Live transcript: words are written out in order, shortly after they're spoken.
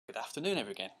Good afternoon,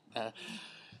 everyone.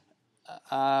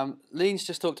 Lean's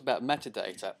just talked about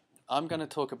metadata. I'm going to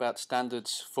talk about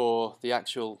standards for the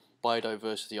actual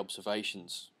biodiversity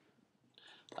observations.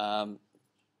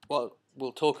 What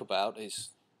we'll talk about is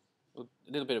a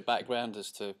little bit of background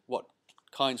as to what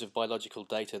kinds of biological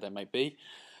data there may be,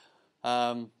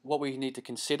 what we need to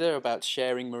consider about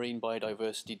sharing marine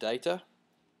biodiversity data,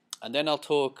 and then I'll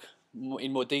talk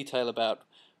in more detail about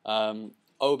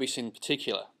OBIS in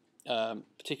particular,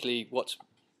 particularly what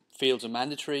fields are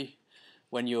mandatory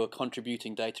when you're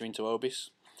contributing data into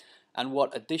OBIS, and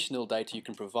what additional data you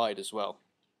can provide as well.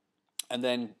 And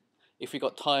then, if we've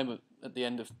got time at the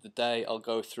end of the day, I'll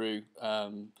go through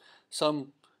some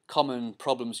common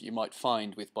problems that you might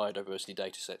find with biodiversity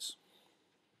datasets.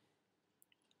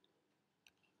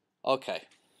 Okay,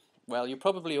 well, you're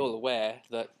probably all aware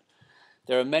that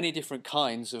there are many different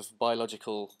kinds of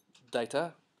biological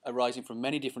data arising from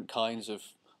many different kinds of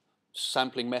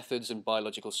sampling methods and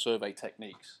biological survey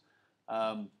techniques.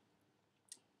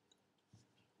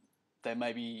 They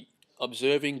may be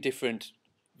observing different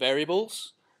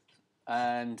variables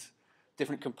and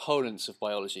different components of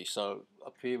biology. So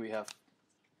up here we have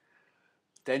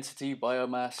density,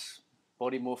 biomass,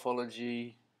 body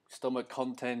morphology, stomach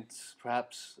contents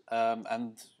perhaps,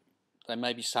 and they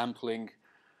may be sampling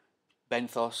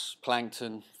benthos,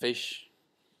 plankton, fish,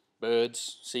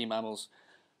 birds, sea mammals.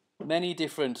 Many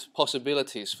different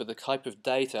possibilities for the type of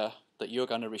data that you're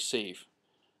going to receive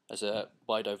as a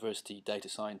biodiversity data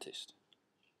scientist.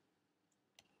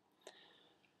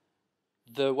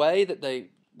 The way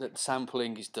that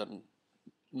sampling is done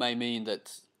may mean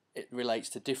that it relates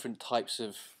to different types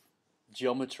of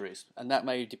geometries, and that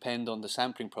may depend on the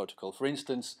sampling protocol. For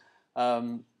instance,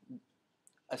 a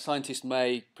scientist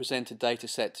may present a data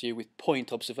set to you with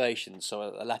point observations, so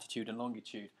a latitude and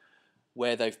longitude,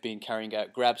 where they've been carrying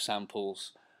out grab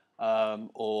samples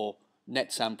or net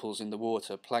samples in the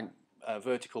water,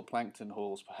 vertical plankton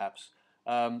hauls perhaps.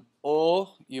 Or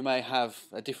you may have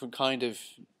a different kind of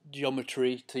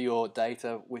geometry to your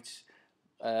data which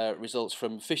results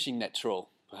from fishing net trawl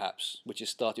perhaps, which has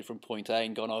started from point A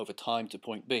and gone over time to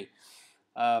point B.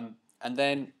 And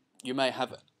then you may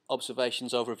have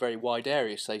observations over a very wide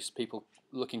area, say people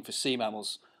looking for sea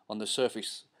mammals on the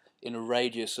surface in a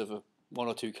radius of 1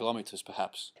 or 2 kilometers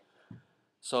perhaps.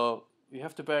 So you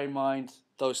have to bear in mind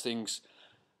those things,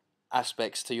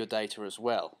 aspects to your data as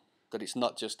well, that it's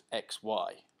not just X,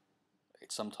 Y,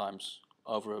 it's sometimes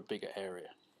over a bigger area.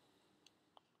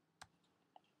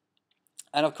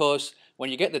 And of course, when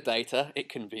you get the data, it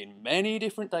can be in many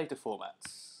different data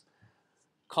formats.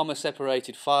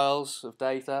 Comma-separated files of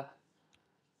data,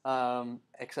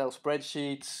 Excel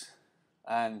spreadsheets,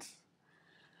 and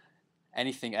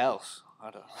anything else. I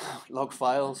don't know, log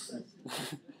files.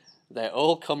 They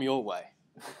all come your way.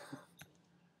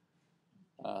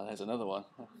 There's another one.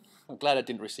 I'm glad I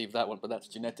didn't receive that one, but that's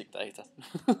genetic data.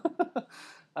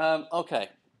 Okay,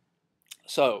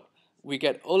 so we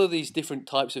get all of these different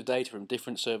types of data from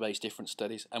different surveys, different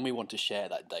studies, and we want to share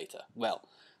that data. Well,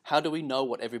 how do we know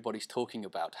what everybody's talking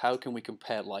about? How can we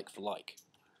compare like for like?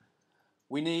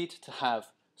 We need to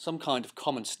have some kind of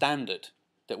common standard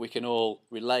that we can all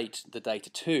relate the data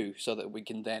to so that we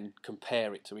can then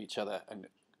compare it to each other and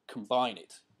combine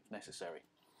it if necessary.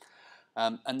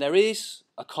 And there is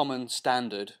a common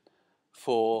standard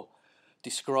for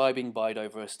describing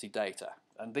biodiversity data,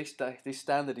 and this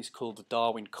standard is called the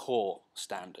Darwin Core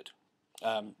Standard.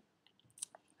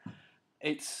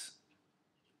 It's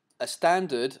a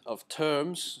standard of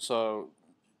terms, so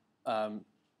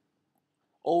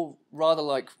all rather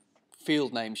like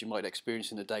field names you might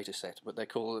experience in a data set, but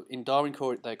in Darwin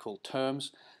Core they're called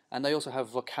terms, and they also have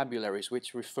vocabularies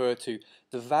which refer to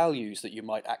the values that you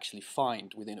might actually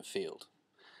find within a field.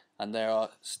 And there are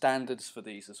standards for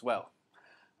these as well.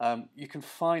 You can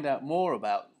find out more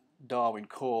about Darwin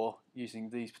Core using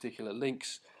these particular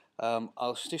links.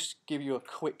 I'll just give you a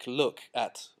quick look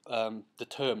at the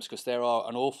terms, because there are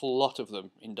an awful lot of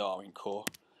them in Darwin Core.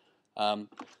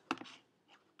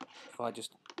 If I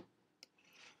just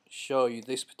show you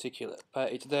this particular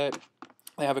page there,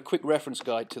 they have a quick reference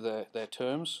guide to their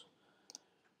terms.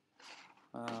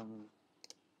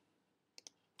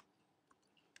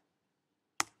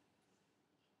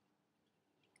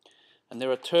 And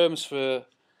there are terms for,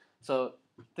 so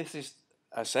this is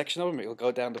a section of them, it'll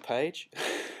go down the page.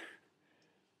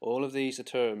 All of these are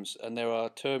terms, and there are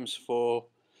terms for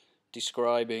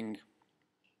describing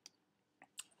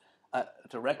at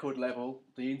a record level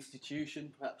the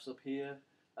institution, perhaps up here.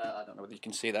 I don't know whether you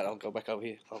can see that. I'll go back over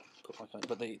here. I'll put my phone.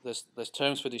 But there's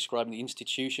terms for describing the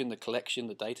institution, the collection,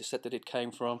 the data set that it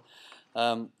came from.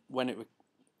 When it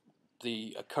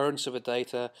the occurrence of a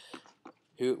data,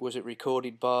 who was it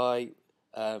recorded by,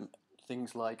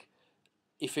 things like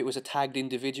if it was a tagged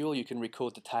individual, you can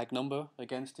record the tag number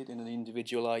against it in an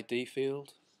individual ID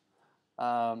field.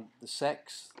 The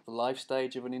sex, the life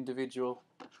stage of an individual,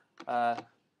 the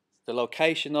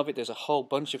location of it. There's a whole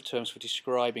bunch of terms for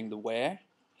describing the where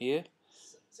here.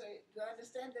 So do I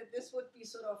understand that this would be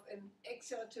sort of in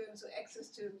Excel terms or Access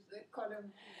terms, the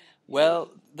column?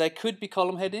 Well, there could be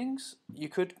column headings. You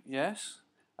could, yes.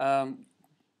 When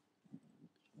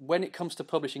it comes to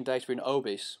publishing data in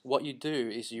OBIS, what you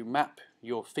do is you map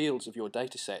your fields of your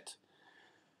data set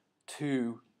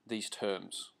to these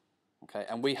terms. Okay,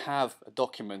 and we have a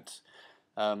document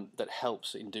that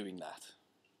helps in doing that.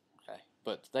 Okay,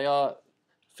 but they are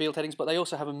field headings, but they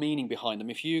also have a meaning behind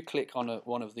them. If you click on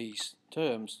one of these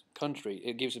terms, country,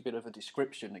 it gives a bit of a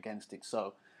description against it.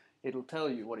 So it'll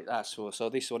tell you what it asks for. So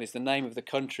this one is the name of the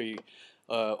country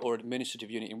or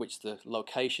administrative unit in which the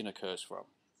location occurs from.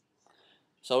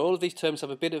 So all of these terms have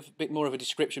a bit more of a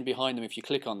description behind them if you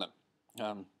click on them,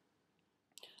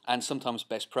 and sometimes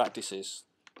best practices.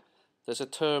 There's a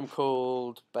term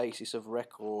called basis of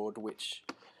record, which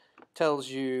tells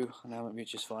you, now let me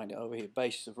just find it over here,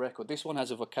 basis of record. This one has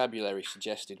a vocabulary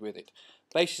suggested with it.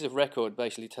 Basis of record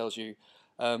basically tells you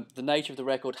the nature of the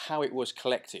record, how it was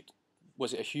collected.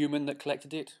 Was it a human that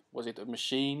collected it? Was it a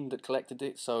machine that collected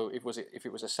it? So if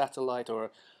it was a satellite or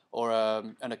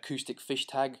an acoustic fish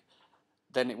tag,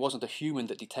 then it wasn't a human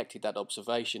that detected that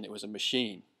observation, it was a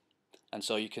machine. And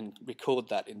so you can record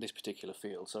that in this particular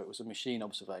field. So it was a machine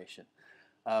observation.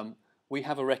 We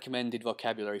have a recommended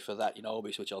vocabulary for that in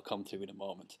OBIS, which I'll come to in a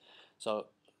moment. So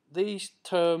these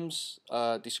terms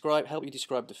help you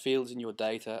describe the fields in your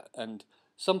data, and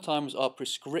sometimes are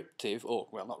prescriptive, or,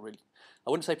 well, not really, I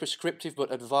wouldn't say prescriptive,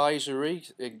 but advisory,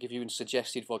 give you a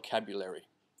suggested vocabulary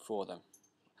for them.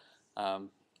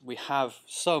 We have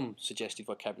some suggested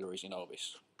vocabularies in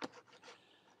OBIS.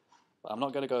 I'm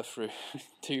not going to go through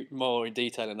too more in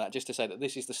detail in that, just to say that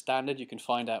this is the standard. You can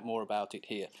find out more about it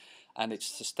here. And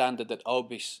it's the standard that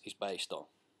OBIS is based on.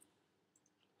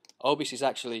 OBIS is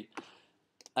actually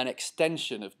an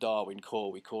extension of Darwin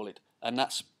Core, we call it. And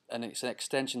it's an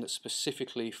extension that's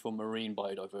specifically for marine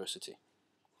biodiversity.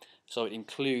 So it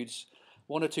includes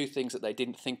one or two things that they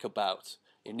didn't think about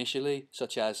initially,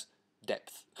 such as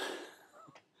depth.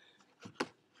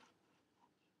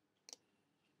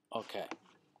 Okay.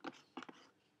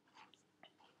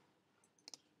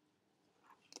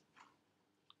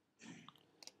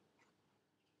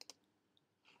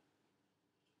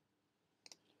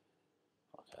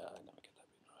 Okay, I never get that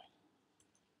bit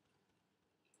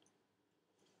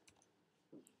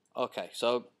right. Okay,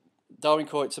 so Darwin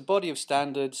Core, it's a body of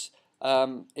standards.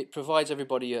 It provides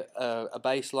everybody a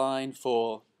baseline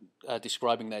for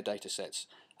describing their data sets.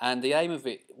 And the aim of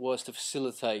it was to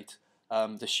facilitate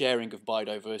the sharing of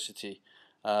biodiversity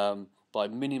by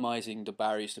minimizing the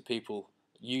barriers to people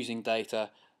using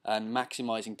data and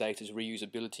maximizing data's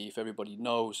reusability. If everybody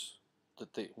knows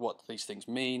that what these things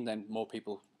mean, then more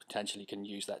people potentially can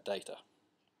use that data.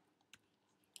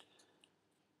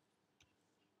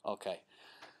 Okay.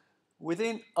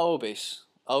 Within OBIS,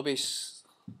 OBIS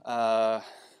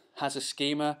has a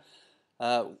schema.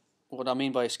 What I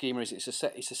mean by a schema is it's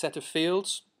a set of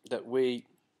fields that we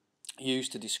use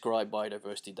to describe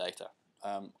biodiversity data.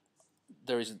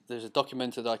 There's a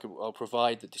document that I'll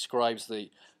provide that describes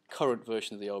the current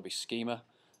version of the OBIS schema,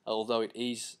 although it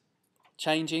is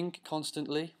changing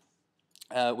constantly.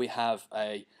 We have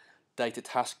a data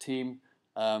task team,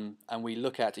 and we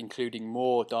look at including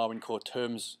more Darwin Core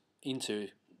terms into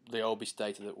the OBIS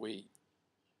data that we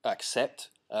accept,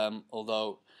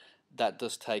 although that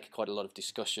does take quite a lot of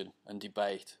discussion and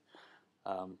debate.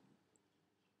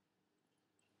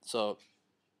 So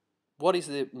what is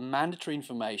the mandatory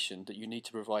information that you need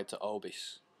to provide to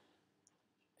OBIS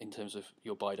in terms of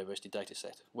your biodiversity data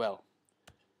set? Well,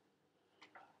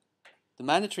 the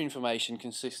mandatory information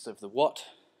consists of the what,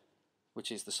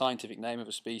 which is the scientific name of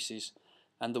a species,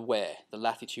 and the where, the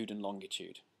latitude and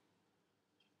longitude.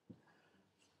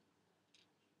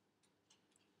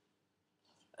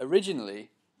 Originally,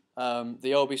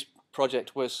 the OBIS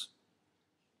project was,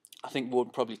 I think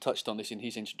Ward probably touched on this in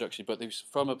his introduction, but it was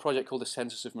from a project called the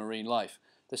Census of Marine Life.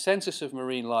 The Census of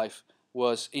Marine Life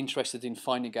was interested in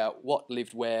finding out what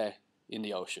lived where in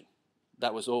the ocean.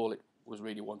 That was all it was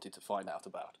really wanted to find out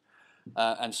about.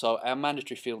 And so our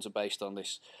mandatory fields are based on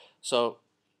this. So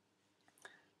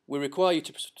we require you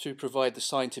to provide the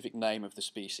scientific name of the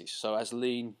species. So as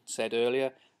Lean said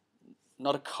earlier,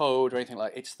 not a code or anything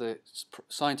like that, it's the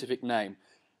scientific name.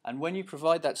 And when you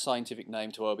provide that scientific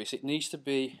name to OBIS, it needs to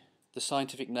be the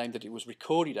scientific name that it was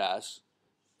recorded as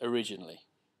originally.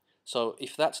 So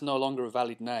if that's no longer a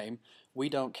valid name, we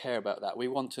don't care about that. We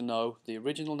want to know the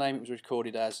original name it was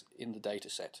recorded as in the data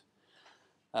set.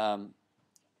 And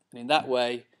in that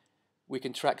way, we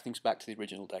can track things back to the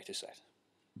original data set.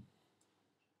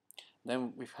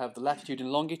 Then we have the latitude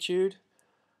and longitude.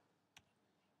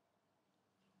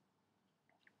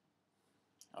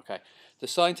 Okay, the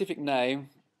scientific name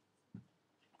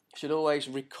should always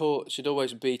be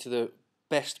to the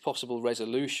best possible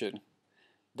resolution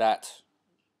that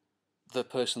the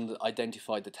person that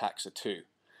identified the taxa to.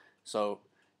 So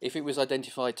if it was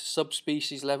identified to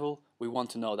subspecies level, we want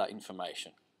to know that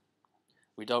information.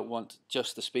 We don't want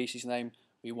just the species name,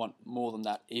 we want more than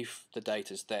that if the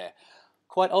data's there.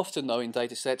 Quite often though in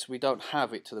data sets we don't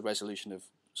have it to the resolution of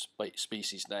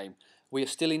species name. We are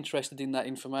still interested in that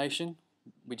information,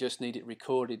 we just need it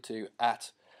recorded to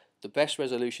at the best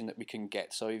resolution that we can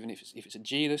get. So even if it's a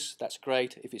genus, that's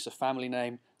great. If it's a family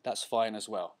name, that's fine as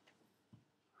well.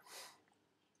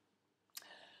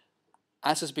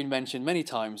 As has been mentioned many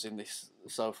times in this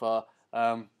so far,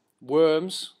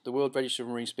 worms, the World Register of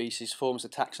Marine Species, forms the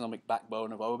taxonomic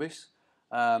backbone of OBIS.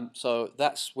 So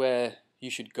that's where you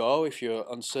should go if you're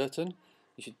uncertain.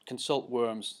 You should consult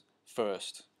worms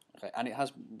first. Okay. And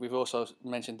we've also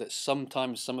mentioned that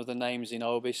sometimes some of the names in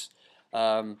OBIS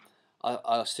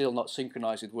are still not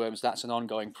synchronized with worms. That's an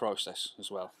ongoing process as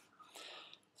well.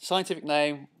 Scientific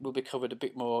name will be covered a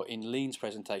bit more in Lean's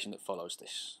presentation that follows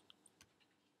this.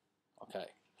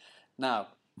 Okay, now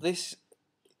this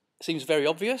seems very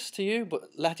obvious to you,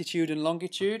 but latitude and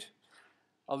longitude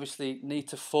obviously need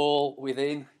to fall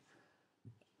within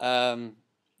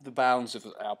the bounds of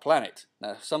our planet.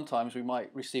 Now sometimes we might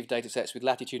receive data sets with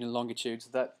latitude and longitudes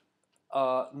that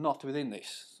are not within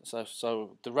this.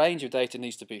 So the range of data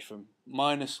needs to be from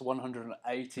minus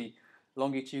 180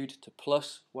 longitude to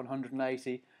plus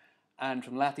 180, and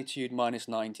from latitude minus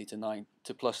 90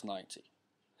 to plus 90.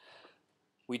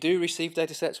 We do receive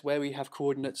data sets where we have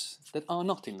coordinates that are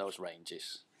not in those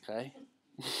ranges, okay?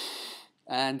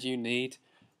 And you need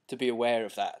to be aware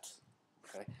of that,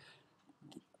 okay?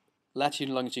 Latitude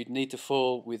and longitude need to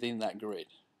fall within that grid.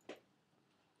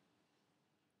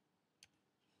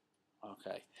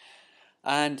 Okay,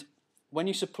 and when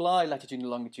you supply latitude and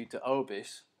longitude to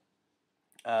OBIS,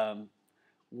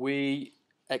 we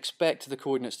expect the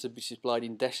coordinates to be supplied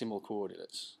in decimal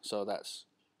coordinates. So that's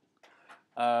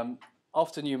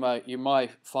often you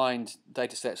might find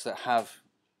data sets that have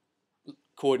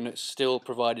coordinates still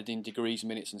provided in degrees,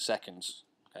 minutes, and seconds.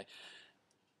 Okay,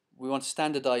 we want to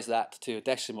standardize that to a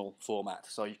decimal format.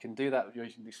 So you can do that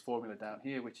using this formula down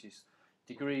here, which is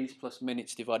degrees plus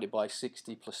minutes divided by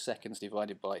 60 plus seconds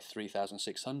divided by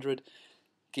 3,600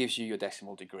 gives you your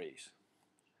decimal degrees.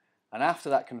 And after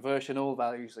that conversion, all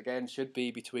values again should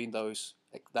be between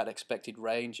that expected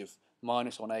range of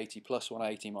minus 180 plus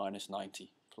 180 minus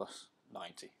 90 plus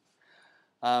 90.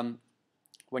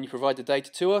 When you provide the data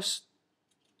to us,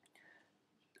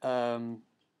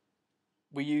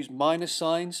 we use minus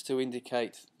signs to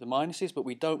indicate the minuses, but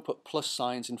we don't put plus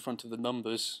signs in front of the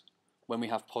numbers when we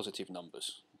have positive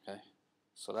numbers. Okay,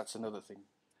 so that's another thing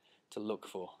to look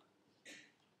for.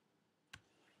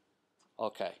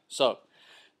 Okay, so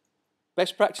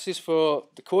best practices for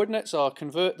the coordinates are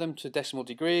convert them to decimal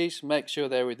degrees, make sure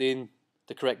they're within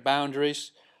the correct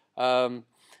boundaries. The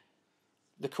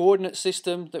coordinate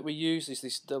system that we use is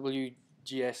this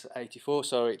WGS84,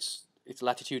 so it's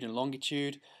latitude and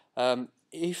longitude.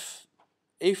 If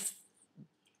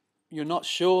you're not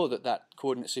sure that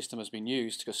coordinate system has been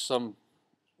used, because some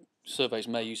surveys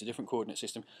may use a different coordinate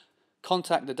system,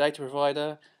 contact the data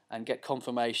provider and get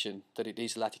confirmation that it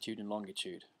is latitude and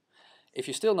longitude. If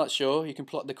you're still not sure, you can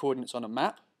plot the coordinates on a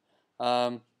map,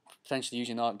 potentially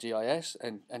using ArcGIS,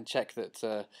 and check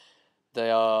that they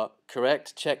are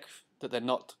correct, check that they're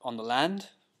not on the land,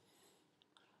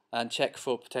 and check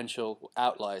for potential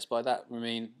outliers. By that we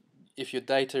mean if your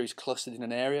data is clustered in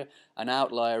an area, an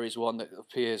outlier is one that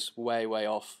appears way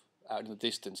off out in the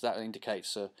distance. That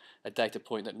indicates a data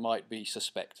point that might be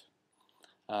suspect.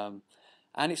 And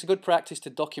it's a good practice to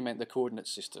document the coordinate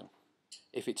system.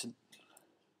 If it's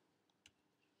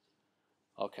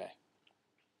okay.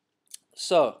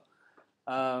 So,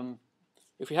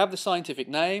 if we have the scientific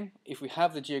name, if we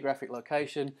have the geographic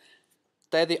location,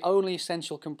 they're the only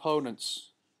essential components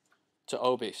to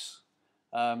OBIS.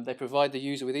 They provide the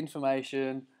user with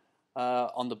information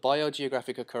on the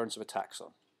biogeographic occurrence of a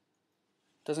taxon.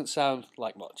 Doesn't sound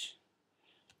like much.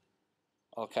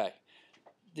 Okay.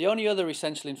 The only other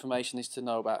essential information is to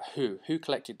know about who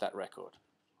collected that record.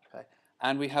 Okay.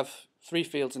 And we have 3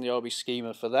 fields in the OBIS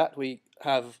schema for that. We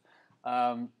have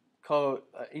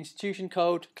institution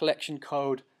code, collection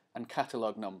code, and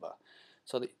catalogue number.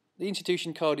 So the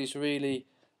institution code is really,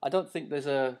 I don't think there's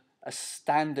a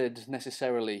standard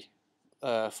necessarily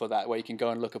for that where you can go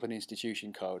and look up an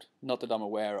institution code, not that I'm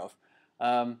aware of.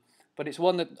 But it's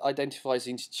one that identifies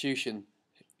the institution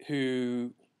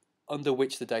under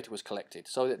which the data was collected.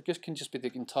 So it can just be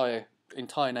the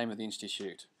entire name of the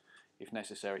institute, if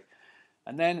necessary.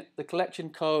 And then the collection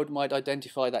code might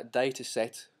identify that data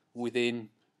set within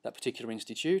that particular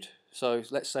institute. So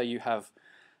let's say you have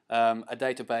a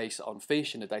database on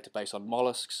fish and a database on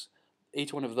mollusks.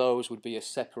 Each one of those would be a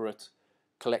separate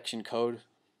collection code.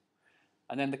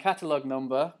 And then the catalogue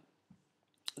number,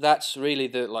 that's really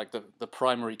the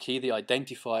primary key, the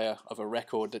identifier of a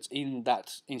record that's in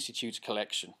that institute's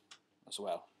collection as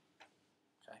well.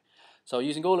 Okay. So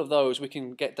using all of those, we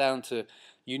can get down to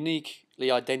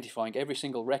uniquely identifying every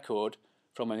single record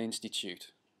from an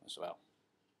institute as well.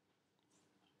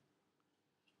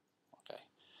 Okay.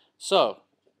 So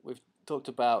we've talked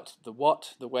about the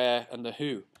what, the where, and the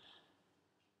who.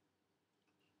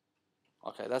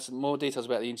 Okay, that's more details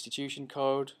about the institution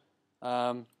code.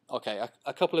 Okay,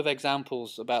 a couple of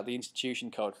examples about the institution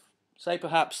code. Say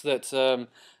perhaps that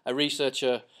a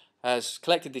researcher has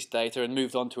collected this data and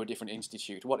moved on to a different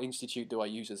institute. What institute do I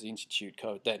use as the institute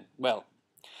code then? Well,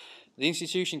 the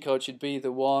institution code should be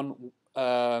the one,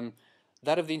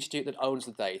 that of the institute that owns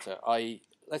the data.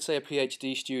 Let's say a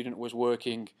PhD student was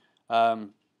working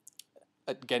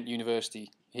at Ghent University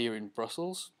here in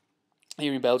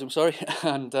Belgium, sorry,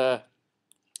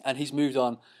 and he's moved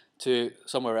on to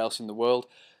somewhere else in the world.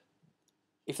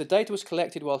 If the data was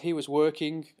collected while he was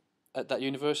working at that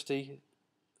university,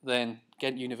 then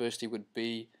Ghent University would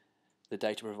be the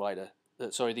data provider.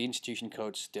 The institution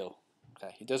code still.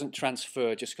 Okay, it doesn't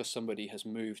transfer just because somebody has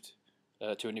moved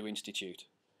to a new institute.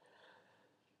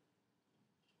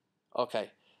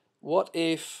 Okay, what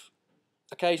if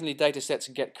occasionally data sets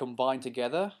get combined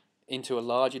together into a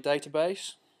larger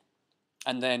database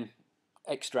and then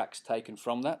extracts taken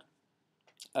from that?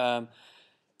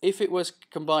 If it was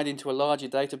combined into a larger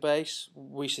database,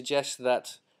 we suggest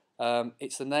that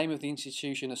it's the name of the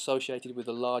institution associated with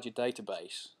a larger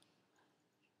database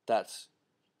that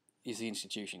is the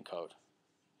institution code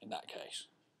in that case.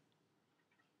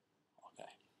 Okay.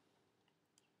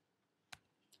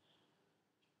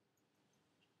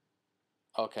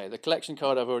 Okay, the collection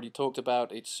code I've already talked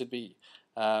about. It should be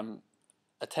a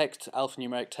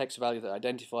alphanumeric text value that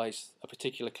identifies a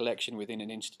particular collection within an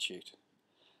institute.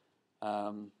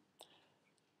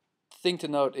 Thing to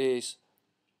note is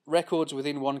records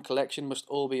within one collection must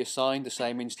all be assigned the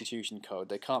same institution code.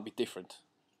 They can't be different.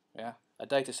 Yeah, a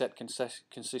data set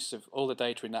consists of all the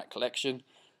data in that collection,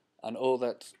 and all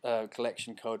that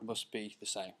collection code must be the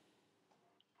same.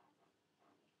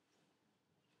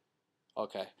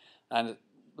 Okay, and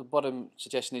the bottom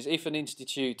suggestion is if an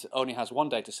institute only has one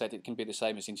data set, it can be the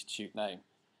same as institute name.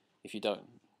 If you don't.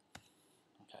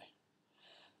 Okay.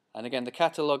 And again, the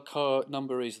catalogue code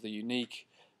number is the unique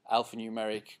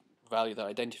alphanumeric value that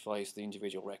identifies the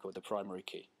individual record, the primary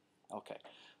key. Okay.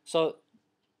 So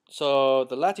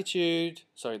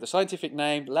the scientific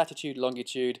name, latitude,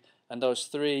 longitude, and those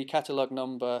three, catalogue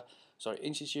number,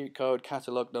 institute code,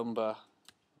 catalogue number,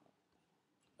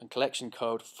 and collection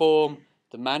code, form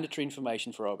the mandatory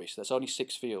information for OBIS. That's only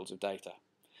 6 fields of data.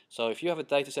 So if you have a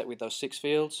data set with those 6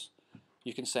 fields,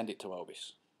 you can send it to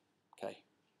OBIS. Okay.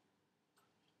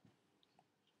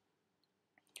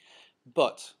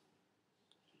 But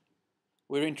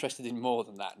we're interested in more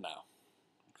than that now.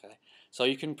 Okay. So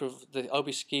you can the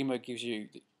OBIS schema gives you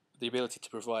the ability to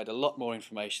provide a lot more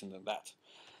information than that.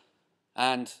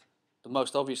 And the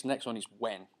most obvious next one is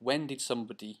when. When did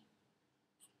somebody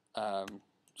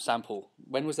sample?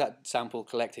 When was that sample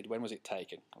collected? When was it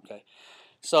taken? Okay.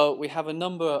 So we have a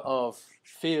number of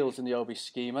fields in the OBIS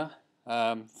schema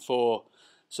for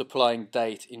supplying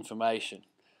date information.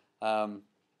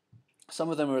 Some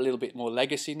of them are a little bit more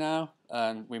legacy now,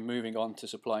 and we're moving on to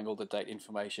supplying all the date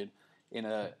information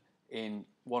in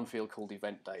one field called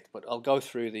event date. But I'll go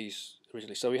through these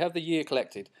originally. So we have the year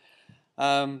collected.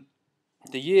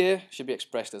 The year should be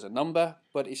expressed as a number,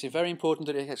 but it's very important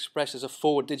that it's expressed as a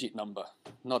 4-digit number,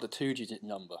 not a 2-digit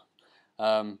number.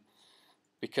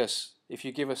 Because if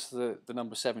you give us the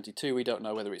number 72, we don't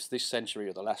know whether it's this century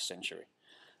or the last century.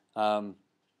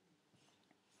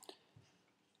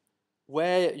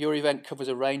 Where your event covers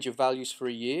a range of values for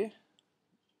a year,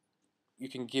 you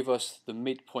can give us the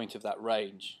midpoint of that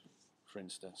range, for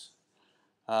instance.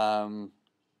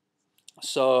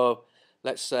 So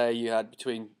let's say you had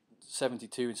between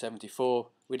 72 and 74,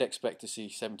 we'd expect to see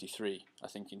 73, I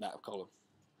think, in that column.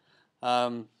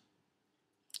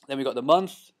 Then we've got the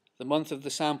month of the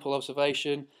sample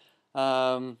observation.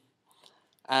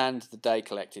 and the day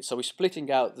collected. So we're splitting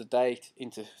out the date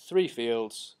into 3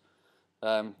 fields,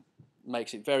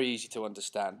 makes it very easy to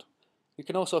understand. You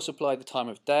can also supply the time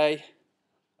of day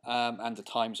and the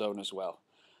time zone as well.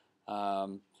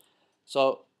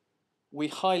 So we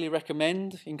highly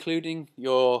recommend including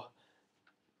your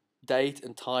date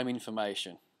and time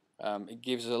information. It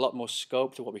gives us a lot more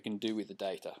scope to what we can do with the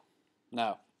data.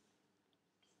 Now,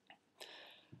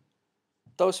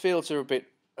 those fields are a bit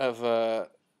of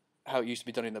how it used to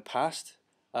be done in the past.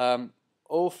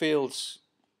 All fields,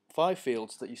 5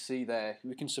 fields that you see there,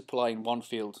 we can supply in one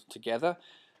field together.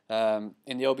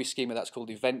 In the OB schema, that's called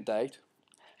event date,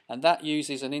 and that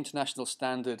uses an international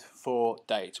standard for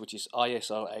dates, which is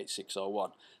ISO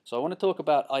 8601. So I want to talk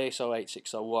about ISO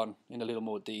 8601 in a little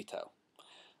more detail,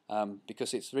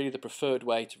 because it's really the preferred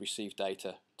way to receive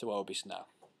data to OBIS now.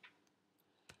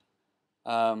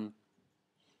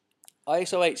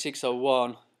 ISO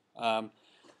 8601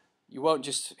 you won't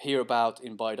just hear about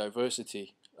in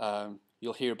biodiversity,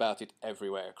 you'll hear about it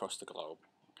everywhere across the globe.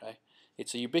 Okay?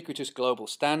 It's a ubiquitous global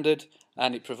standard,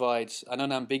 and it provides an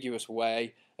unambiguous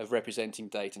way of representing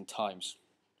date and times.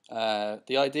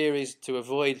 The idea is to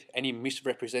avoid any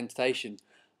misrepresentation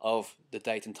of the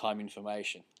date and time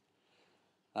information.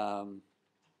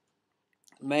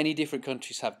 Many different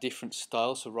countries have different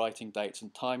styles for writing dates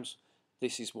and times.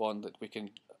 This is one that we can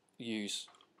use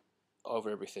over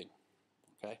everything.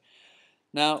 Okay.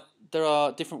 Now, there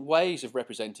are different ways of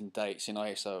representing dates in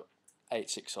ISO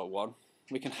 8601.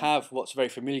 We can have what's very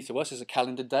familiar to us as a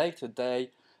calendar date, a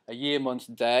year,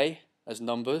 month, day as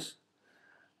numbers.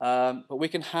 But we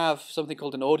can have something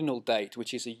called an ordinal date,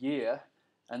 which is a year,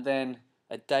 and then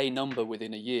a day number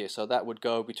within a year. So that would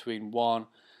go between 1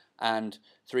 and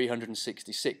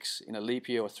 366 in a leap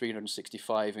year, or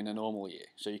 365 in a normal year.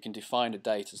 So you can define a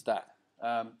date as that.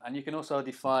 And you can also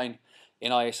define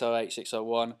in ISO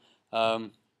 8601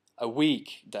 a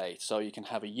week date. So you can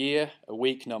have a year, a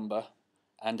week number,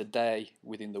 and a day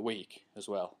within the week as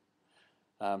well.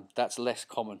 That's less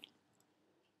common.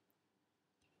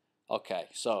 Okay,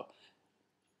 so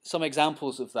some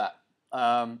examples of that.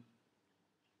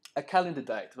 A calendar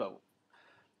date. Well,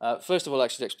 first of all, I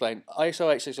should explain,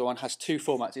 ISO 8601 has 2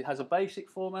 formats. It has a basic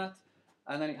format,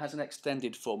 and then it has an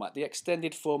extended format. The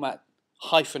extended format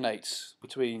hyphenates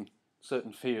between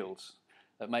certain fields.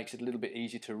 That makes it a little bit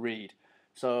easier to read.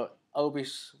 So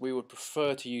OBIS, we would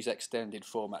prefer to use extended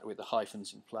format with the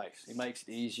hyphens in place. It makes it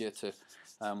easier to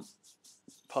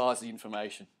parse the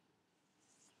information.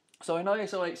 So in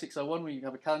ISO 8601, we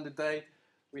have a calendar date.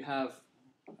 We have,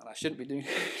 and I shouldn't be doing,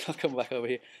 I'll come back over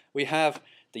here. We have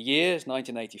the year, it's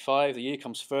 1985. The year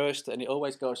comes first, and it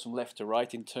always goes from left to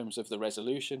right in terms of the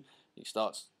resolution. It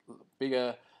starts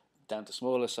bigger, down to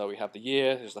smaller. So we have the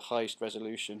year, there's the highest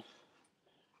resolution.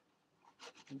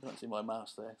 You can't see my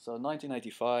mouse there. So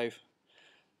 1985,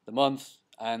 the month,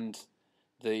 and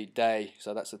the day.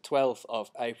 So that's the 12th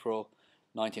of April,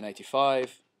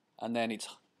 1985. And then it's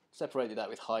separated out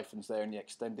with hyphens there in the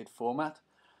extended format.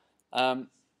 ISO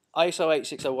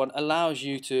 8601 allows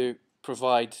you to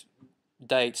provide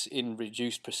dates in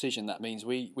reduced precision. That means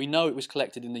we know it was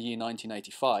collected in the year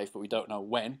 1985, but we don't know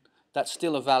when. That's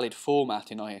still a valid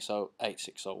format in ISO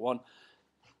 8601,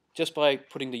 just by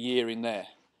putting the year in there.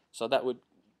 So that would,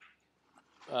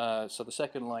 so the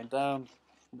second line down,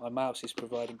 my mouse is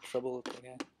providing trouble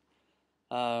again.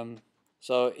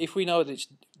 So if we know that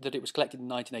it was collected in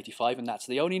 1985, and that's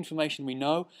the only information we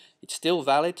know, it's still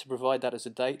valid to provide that as a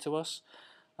date to us.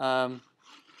 And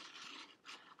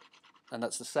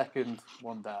that's the second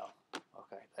one down.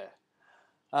 Okay, there.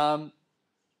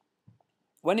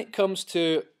 When it comes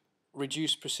to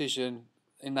reduced precision,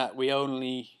 in that we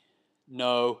only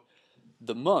know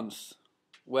the month,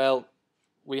 well,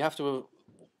 we have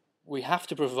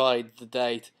to provide the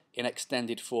date in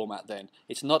extended format then.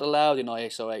 It's not allowed in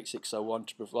ISO 8601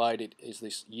 to provide it as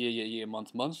this year,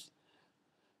 month,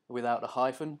 without a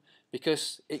hyphen,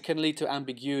 because it can lead to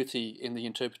ambiguity in the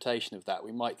interpretation of that.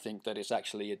 We might think that it's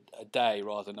actually a day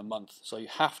rather than a month. So you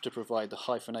have to provide the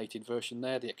hyphenated version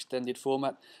there, the extended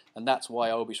format, and that's why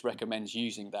OBIS recommends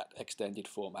using that extended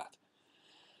format.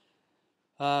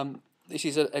 This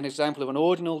is an example of an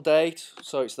ordinal date,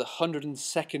 so it's the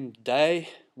 102nd day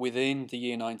within the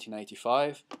year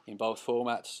 1985 in both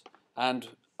formats, and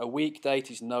a week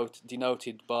date is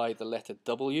denoted by the letter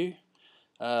W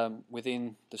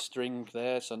within the string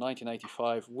there, so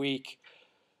 1985 week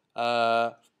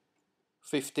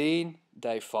 15,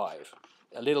 day 5.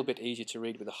 A little bit easier to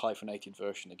read with a hyphenated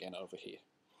version again over here.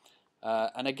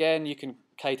 And again, you can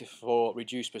cater for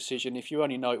reduced precision. If you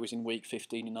only know it was in week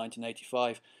 15 in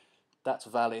 1985, that's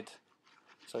valid.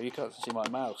 So you can't see my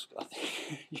mouse, but I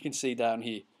think you can see down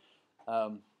here.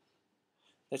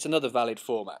 That's another valid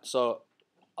format. So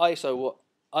ISO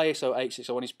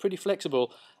 8601 is pretty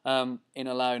flexible in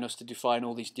allowing us to define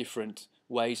all these different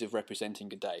ways of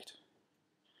representing a date.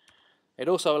 It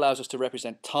also allows us to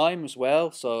represent time as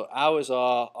well. So hours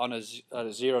are on a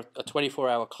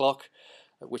 24-hour clock,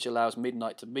 which allows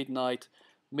midnight to midnight.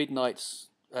 Minutes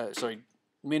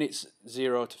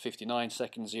 0 to 59,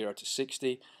 seconds 0 to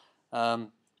 60.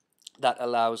 That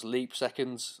allows leap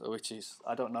seconds, which is,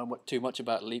 I don't know too much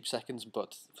about leap seconds,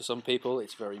 but for some people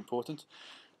it's very important.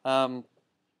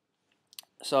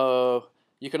 So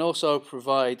you can also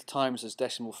provide times as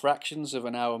decimal fractions of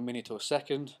an hour, minute or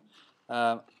second,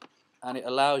 and it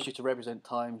allows you to represent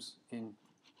times in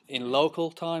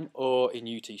local time or in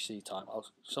UTC time.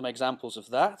 Some examples of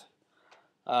that.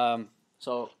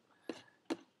 So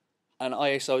an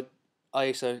ISO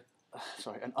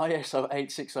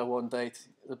 8601 date.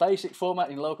 The basic format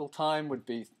in local time would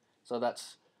be, so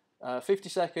that's 50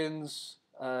 seconds,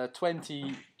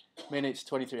 20 minutes,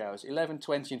 23 hours, 11,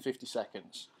 20 and 50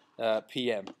 seconds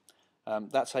PM.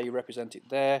 That's how you represent it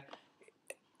there.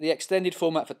 The extended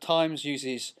format for times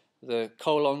uses the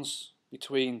colons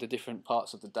between the different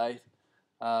parts of the date.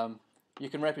 You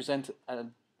can represent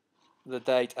the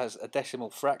date as a decimal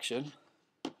fraction.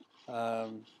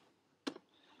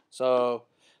 So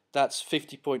that's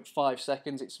 50.5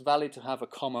 seconds. It's valid to have a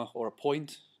comma or a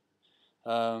point,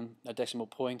 a decimal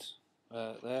point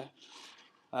there.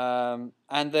 And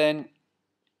then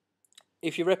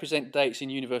if you represent dates in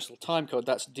universal timecode,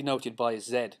 that's denoted by a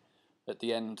Z at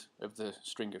the end of the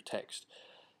string of text.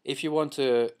 If you want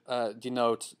to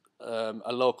denote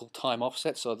a local time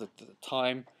offset, so that the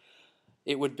time,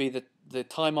 it would be the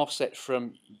time offset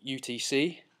from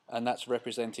UTC, and that's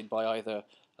represented by either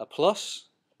a plus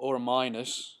or a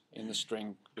minus in the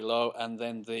string below, and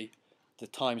then the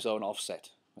time zone offset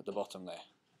at the bottom there.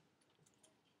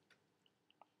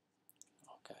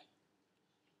 Okay.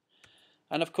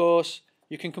 And of course,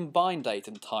 you can combine date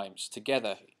and times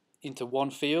together into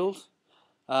one field,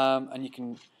 and you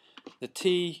can, the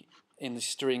T in the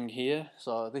string here,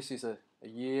 so this is a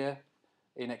year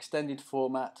in extended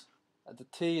format. The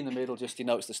T in the middle just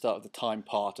denotes the start of the time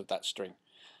part of that string.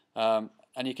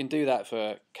 And you can do that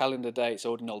for calendar dates,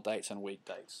 ordinal dates and week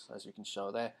dates, as you can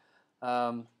show there.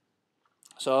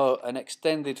 So an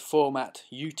extended format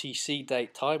UTC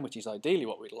date time, which is ideally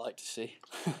what we'd like to see,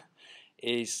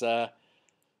 is the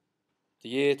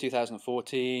year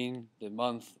 2014, the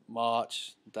month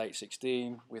March, date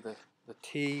 16, with the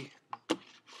T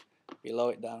below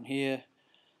it down here,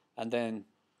 and then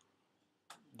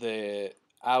the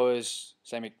hours,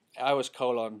 hours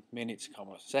colon minutes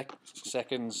comma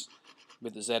seconds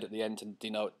with the Z at the end to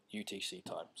denote UTC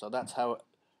time. So that's how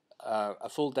a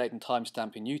full date and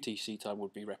timestamp in UTC time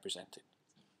would be represented.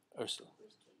 Ursula. If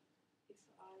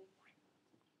I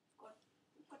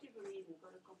whatever reason,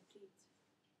 got a complete,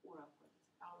 or I've got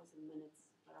hours and minutes,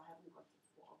 but I haven't got it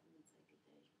for argument's sake a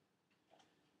day.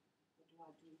 What do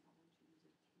I do if I want to use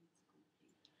it in its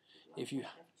complete? If you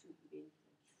have two event dates.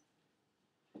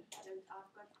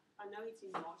 I know it's in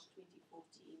March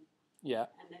 2014. Yeah.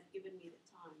 And they've given me the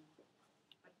time,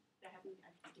 but they haven't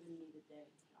actually given me the day,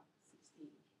 like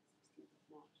 16th of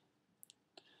March.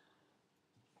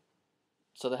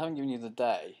 So they haven't given you the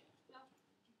day. Yeah.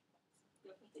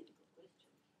 Hypothetical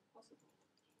question. Possible.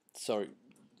 Sorry.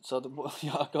 So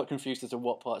yeah, I got confused as to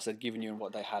what parts they'd given you and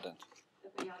what they hadn't.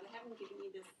 Yeah, they haven't given me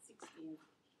the 16th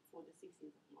for the 16th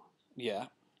of March. Yeah.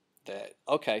 There.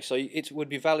 Okay, so it would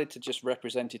be valid to just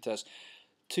represent it as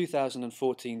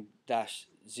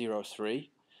 2014-03.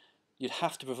 You'd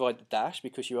have to provide the dash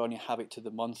because you only have it to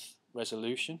the month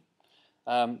resolution.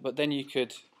 But then you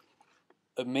could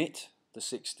omit the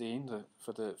 16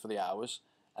 for the hours,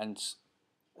 and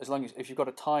as long as if you've got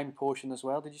a time portion as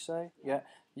well, did you say? Yeah.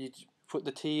 You put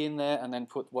the T in there and then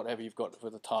put whatever you've got for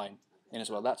the time in as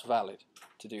well. That's valid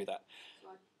to do that. So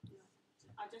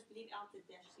I just leave out the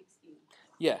dash 16.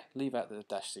 Yeah, leave out the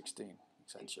dash 16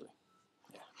 essentially.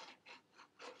 Yeah.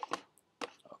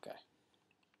 Okay.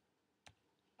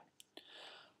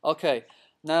 Okay.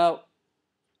 Now,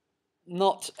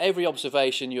 not every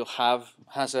observation you'll have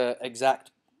has an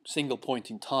exact single point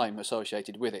in time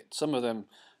associated with it. Some of them,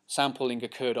 sampling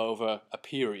occurred over a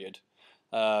period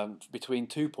between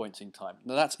 2 points in time.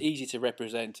 Now that's easy to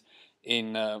represent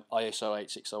in ISO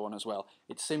 8601 as well.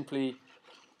 It's simply,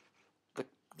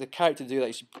 the character to do that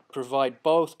is provide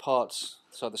both parts,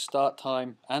 so the start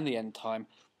time and the end time,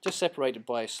 just separated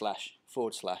by a slash,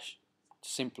 //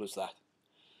 Simple as that.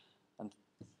 And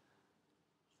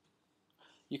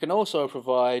you can also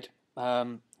provide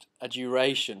a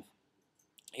duration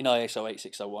in ISO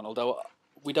 8601, although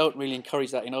we don't really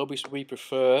encourage that in OBIS. We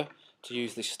prefer to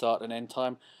use this start and end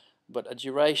time, but a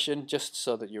duration, just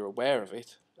so that you're aware of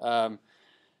it,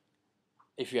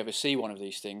 if you ever see one of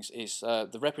these things, is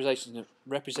the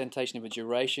representation of a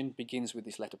duration begins with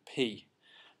this letter P.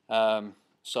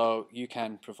 So you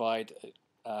can provide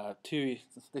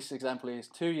this example is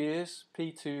 2 years,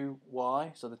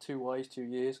 P2Y, so the 2Y is 2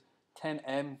 years,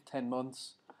 10M, 10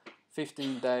 months,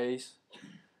 15 days,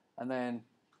 and then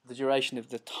the duration of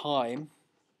the time,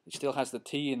 it still has the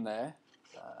T in there.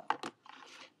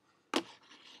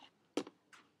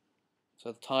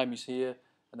 So the time is here,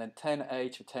 and then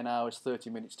 10H for 10 hours, 30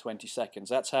 minutes, 20 seconds.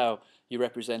 That's how you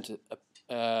represent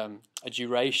a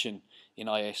duration in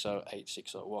ISO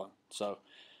 8601. So,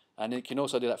 and it can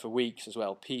also do that for weeks as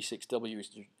well.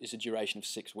 P6W is a duration of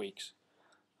 6 weeks.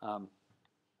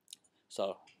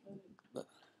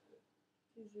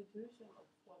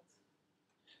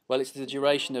 Well, it's the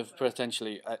duration of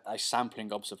potentially a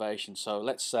sampling observation. So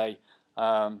let's say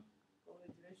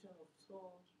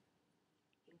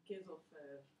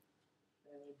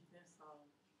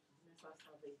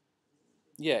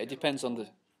yeah, it depends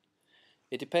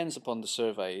upon the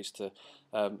survey.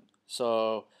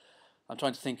 So I'm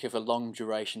trying to think of a long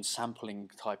duration sampling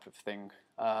type of thing.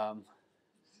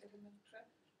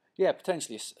 Yeah,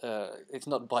 potentially. It's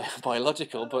not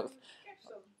biological, but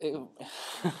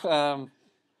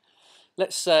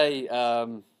let's say.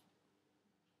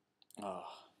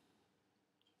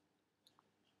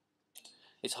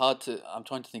 It's hard to. I'm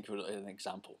trying to think of an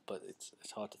example, but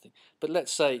it's hard to think. But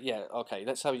let's say, yeah, okay.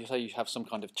 Let's say you have some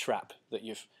kind of trap that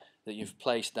you've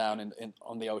placed down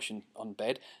on the ocean on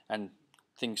bed, and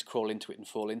things crawl into it and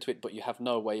fall into it, but you have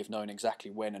no way of knowing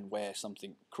exactly when and where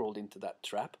something crawled into that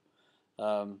trap.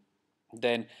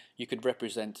 Then you could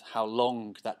represent how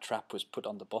long that trap was put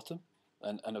on the bottom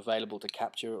and available to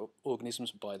capture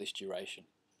organisms by this duration.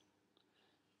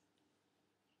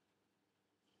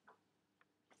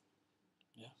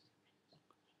 Yeah.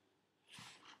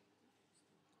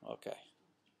 Okay.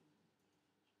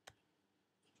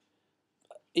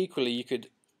 Equally, you could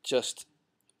just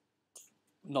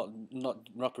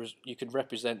you could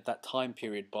represent that time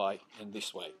period in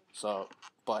this way. So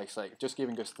by say just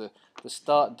giving us the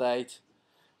start date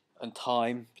and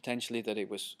time potentially that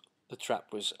the trap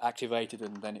was activated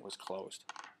and then it was closed.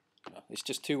 It's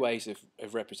just two ways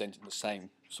of representing the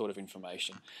same sort of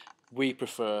information. We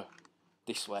prefer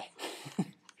this way,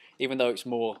 even though it's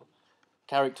more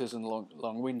characters and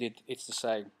long-winded. It's the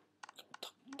same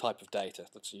type of data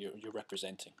that you're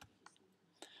representing.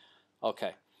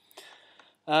 Okay.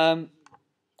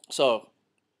 So,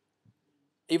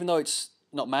 even though it's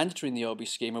not mandatory in the OB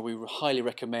schema, we highly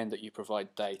recommend that you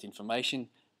provide date information.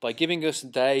 By giving us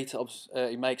date,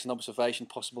 it makes an observation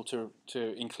possible to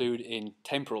include in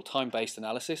temporal time-based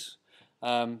analysis.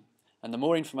 And the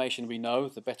more information we know,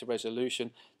 the better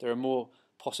resolution. There are more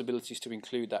possibilities to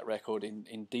include that record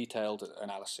in detailed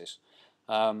analysis.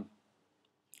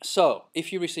 So,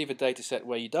 if you receive a data set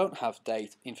where you don't have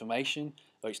date information,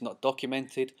 or it's not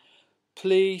documented,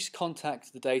 please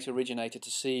contact the data originator to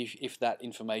see if that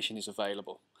information is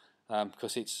available,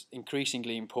 because it's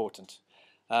increasingly important.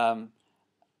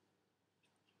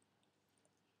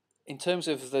 In terms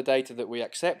of the data that we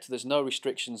accept, there's no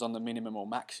restrictions on the minimum or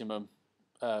maximum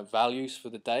values for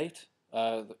the date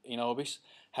in Orbis.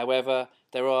 However,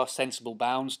 there are sensible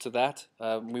bounds to that.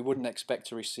 We wouldn't expect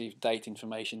to receive date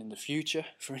information in the future,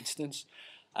 for instance,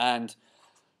 and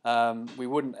we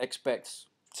wouldn't expect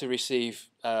to receive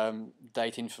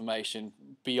date information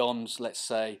beyond, let's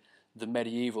say, the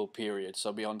medieval period,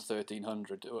 so beyond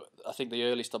 1300. I think the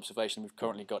earliest observation we've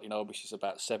currently got in Orbis is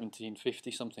about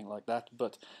 1750, something like that.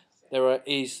 But there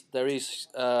is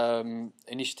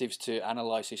initiatives to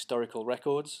analyse historical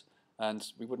records,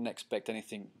 and we wouldn't expect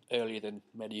anything earlier than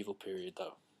medieval period,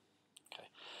 though.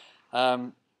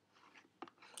 Okay.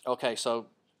 Okay. So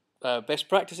best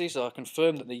practices are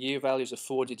confirm that the year values are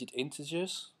 4-digit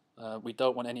integers. We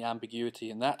don't want any ambiguity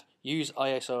in that. Use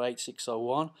ISO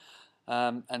 8601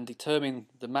 and determine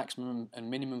the maximum and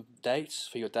minimum dates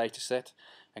for your data set,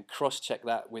 and cross-check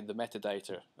that with the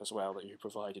metadata as well that you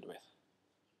provided with.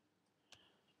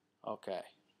 Okay.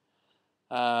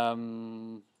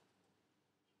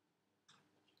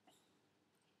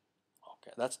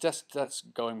 Okay, that's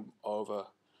going over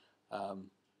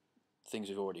things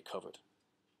we've already covered.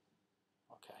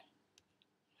 Okay.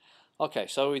 Okay,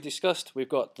 so we've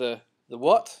got the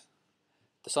what,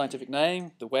 the scientific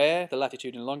name, the where, the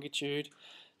latitude and longitude,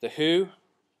 the who,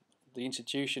 the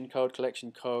institution code,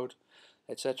 collection code,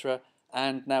 etc.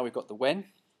 And now we've got the when.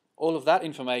 All of that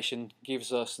information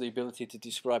gives us the ability to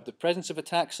describe the presence of a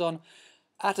taxon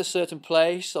at a certain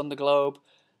place on the globe,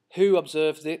 who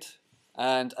observed it,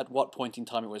 and at what point in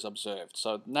time it was observed.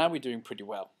 So now we're doing pretty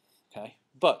well. Okay,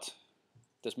 but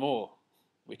there's more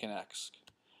we can ask.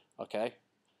 Okay,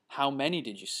 how many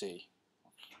did you see?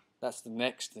 That's the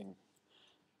next thing.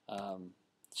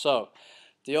 So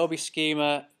the ORBI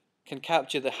schema can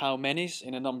capture the how manys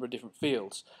in a number of different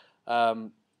fields.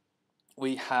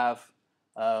 We have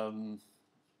the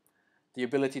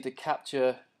ability to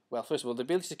capture, well, first of all, the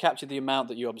ability to capture the amount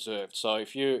that you observed. So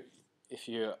if you're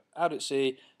out at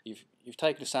sea, you've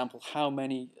taken a sample, how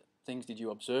many things did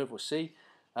you observe or see?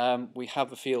 We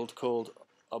have a field called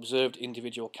observed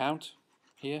individual count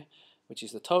here, which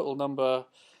is the total number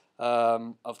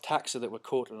of taxa that were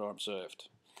caught or observed.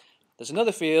 There's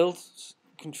another field,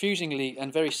 confusingly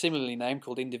and very similarly named,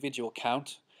 called individual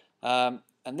count, and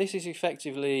this is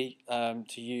effectively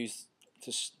to use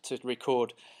to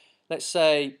record. Let's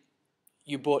say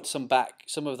you brought some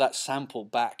of that sample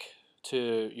back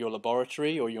to your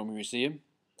laboratory or your museum.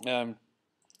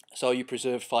 So you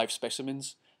preserved 5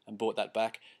 specimens and brought that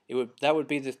back. That would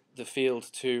be the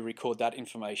field to record that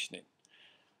information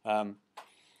in.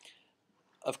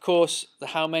 Of course, the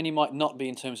how many might not be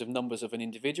in terms of numbers of an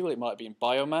individual. It might be in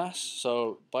biomass.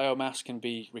 So biomass can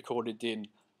be recorded in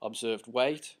observed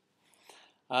weight.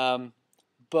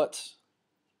 But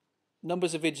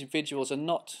numbers of individuals are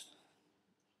not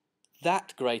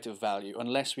that great of value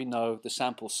unless we know the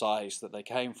sample size that they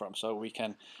came from. So we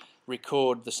can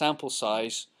record the sample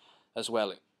size as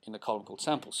well in a column called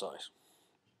sample size.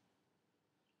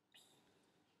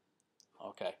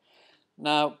 Okay.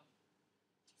 Now,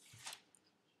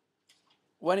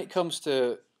 when it comes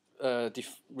to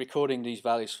recording these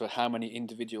values for how many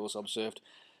individuals observed,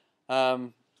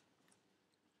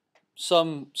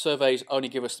 some surveys only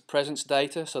give us the presence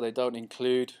data, so they don't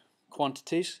include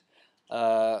quantities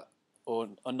or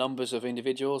numbers of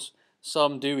individuals.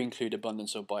 Some do include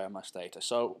abundance of biomass data.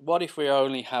 So what if we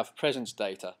only have presence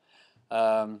data,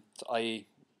 i.e.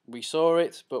 we saw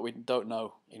it but we don't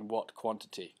know in what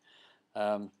quantity?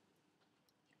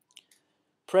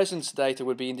 Presence data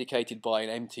would be indicated by an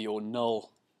empty or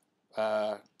null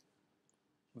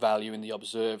value in the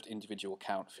observed individual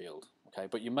count field. Okay,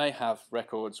 but you may have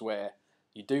records where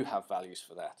you do have values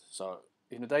for that. So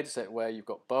in a data set where you've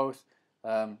got both,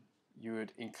 you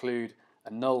would include a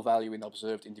null value in the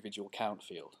observed individual count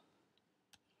field.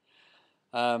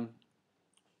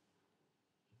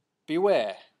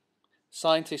 Beware,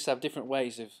 scientists have different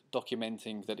ways of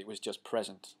documenting that it was just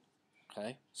present.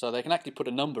 Okay, so they can actually put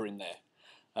a number in there.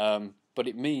 But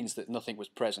it means that nothing was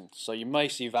present. So you may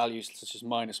see values such as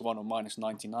 -1 or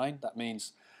 -99. That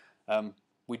means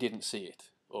we didn't see it,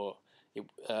 or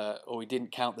we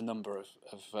didn't count the number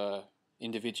of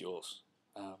individuals.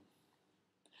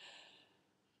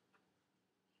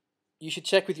 You should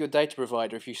check with your data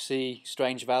provider if you see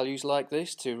strange values like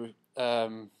this to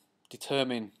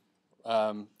determine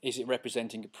is it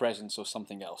representing a presence or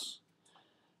something else.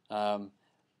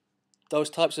 Those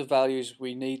types of values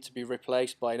we need to be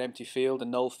replaced by an empty field, a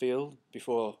null field,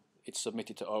 before it's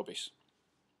submitted to ORBIS.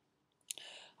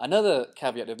 Another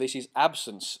caveat of this is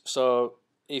absence. So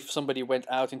if somebody went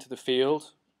out into the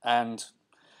field and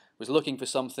was looking for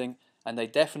something and they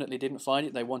definitely didn't find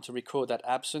it, they want to record that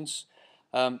absence,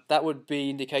 that would be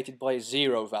indicated by a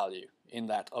 0 value in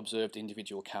that observed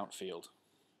individual count field.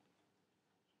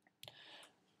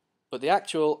 But the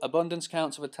actual abundance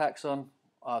counts of a taxon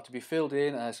are to be filled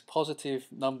in as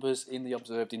positive numbers in the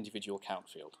observed individual count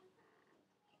field.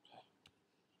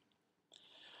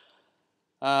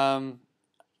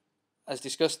 As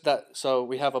discussed, so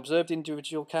we have observed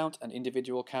individual count and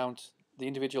individual count. The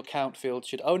individual count field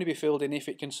should only be filled in if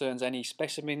it concerns any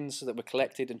specimens that were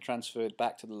collected and transferred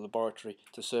back to the laboratory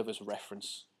to serve as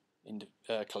reference in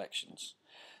collections.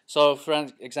 So for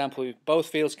example, both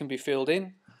fields can be filled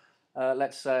in.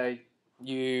 Let's say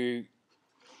you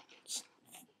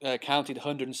counted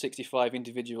 165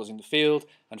 individuals in the field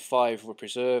and 5 were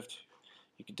preserved.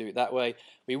 You could do it that way.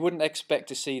 We wouldn't expect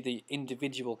to see the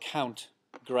individual count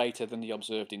greater than the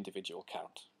observed individual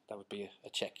count. That would be a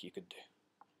check you could do.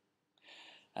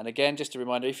 And again, just a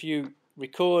reminder, if you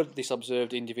record this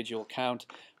observed individual count,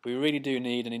 we really do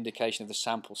need an indication of the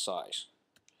sample size.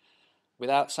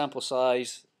 Without sample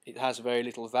size, it has very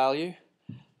little value,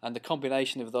 and the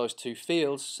combination of those two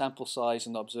fields, sample size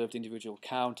and observed individual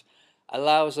count,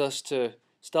 allows us to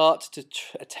start to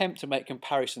attempt to make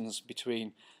comparisons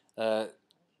between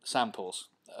samples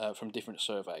from different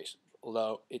surveys,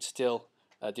 although it's still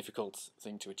a difficult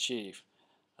thing to achieve.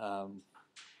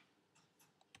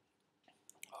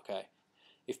 Okay,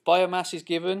 if biomass is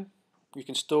given, you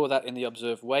can store that in the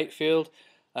observed weight field.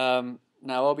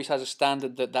 Now ORBIS has a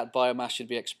standard that biomass should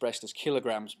be expressed as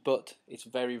kilograms, but it's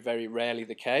very, very rarely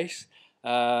the case.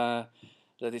 that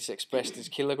it's expressed as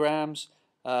kilograms.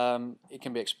 It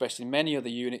can be expressed in many other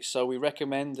units, so we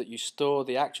recommend that you store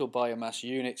the actual biomass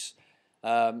units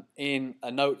in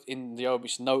a note in the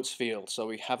OBIS notes field. So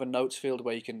we have a notes field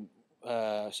where you can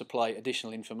supply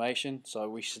additional information. So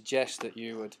we suggest that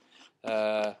you would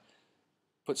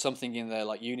put something in there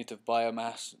like unit of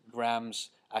biomass, grams,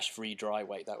 ash-free dry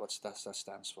weight. That's what that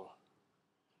stands for.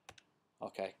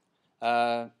 Okay.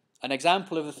 An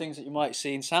example of the things that you might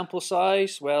see in sample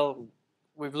size. Well,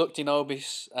 we've looked in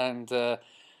OBIS and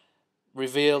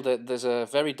revealed that there's a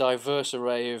very diverse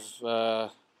array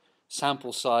of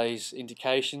sample size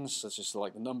indications, such as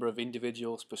like the number of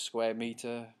individuals per square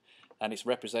meter, and it's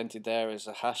represented there as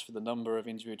a hash for the number of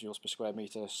individuals per square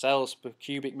meter, cells per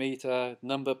cubic meter,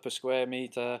 number per square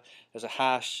meter as a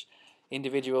hash,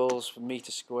 individuals per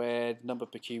meter squared, number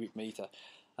per cubic meter.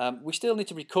 We still need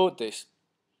to record this,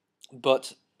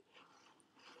 but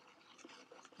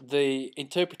the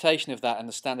interpretation of that and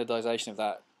the standardization of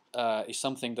that is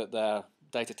something that the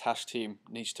data task team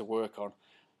needs to work on,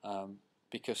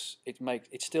 because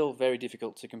it's still very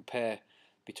difficult to compare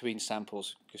between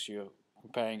samples because you're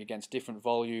comparing against different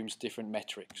volumes, different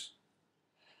metrics.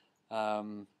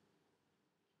 In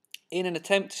an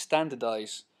attempt to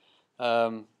standardize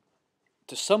to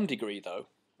some degree though,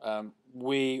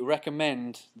 we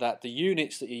recommend that the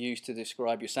units that you use to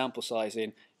describe your sample size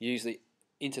in use the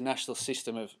International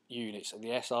System of Units, and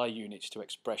the SI units, to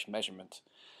express measurement.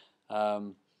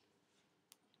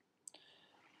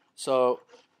 So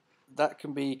that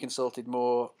can be consulted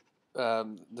more.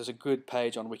 There's a good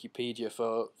page on Wikipedia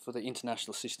for the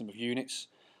International System of Units.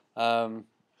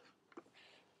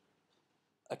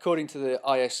 According to the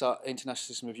ISI, International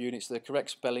System of Units, the correct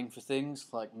spelling for things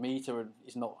like meter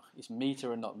is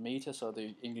meter and not meter, so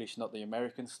the English, not the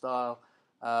American style.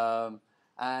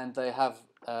 And they have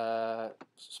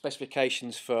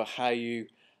specifications for how you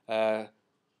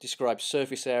describe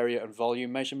surface area and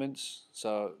volume measurements.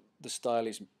 So the style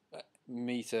is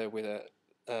meter with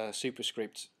a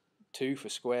superscript 2 for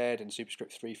squared and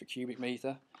superscript 3 for cubic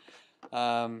meter.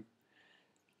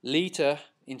 Liter,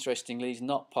 interestingly, is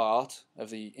not part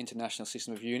of the International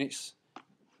System of Units.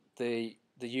 The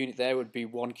unit there would be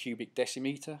 1 cubic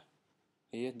decimeter,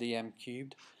 here, dm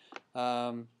cubed.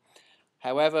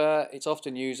 However, it's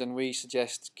often used, and we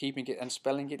suggest keeping it and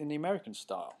spelling it in the American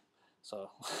style.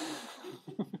 So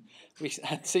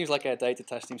it seems like our data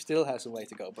testing still has a way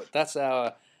to go, but that's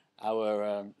our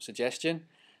suggestion.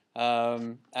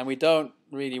 And we don't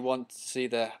really want to see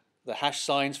the hash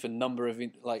signs for number of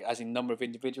as in number of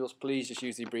individuals. Please just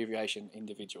use the abbreviation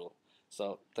individual.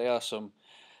 So there are some.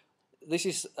 This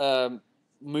is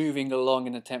moving along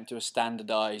in an attempt to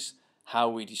standardize how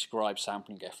we describe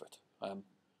sampling effort.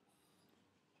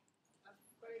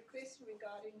 Question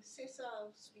regarding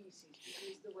sessile species,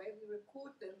 because the way we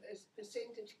record them is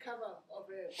percentage cover of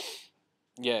a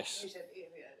yes. measured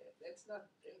area. That's not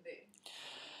in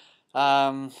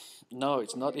there. No,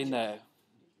 it's not in there.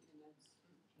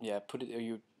 Yeah,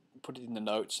 you put it in the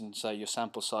notes and say your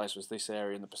sample size was this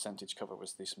area and the percentage cover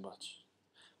was this much.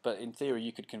 But in theory,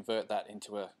 you could convert that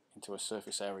into a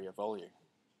surface area volume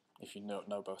if you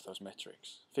know both those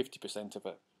metrics. 50% of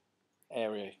an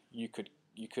area, you could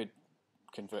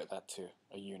convert that to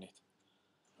a unit.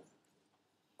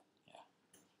 Yeah.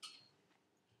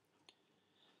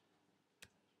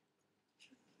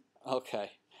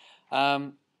 Okay.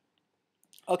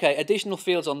 Okay. Additional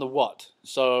fields on the what.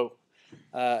 So,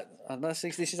 and this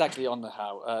is actually on the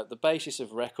how. The basis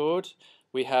of record,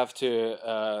 we have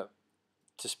to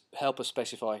help us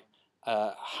specify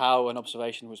how an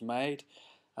observation was made,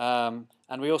 and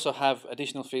we also have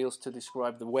additional fields to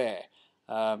describe the where.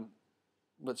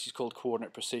 Which is called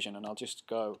coordinate precision, and I'll just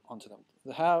go onto them.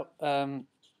 The how.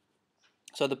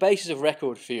 So the basis of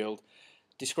record field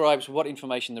describes what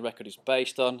information the record is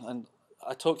based on, and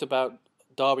I talked about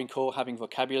Darwin Core having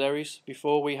vocabularies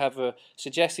before. We have a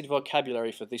suggested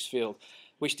vocabulary for this field,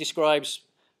 which describes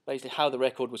basically how the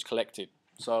record was collected.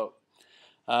 So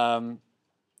our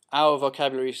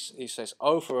vocabulary says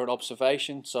O for an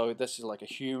observation, so this is like a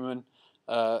human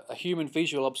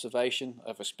visual observation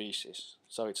of a species.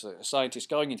 So it's a scientist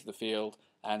going into the field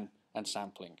and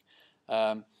sampling.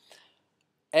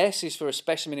 S is for a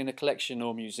specimen in a collection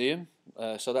or museum.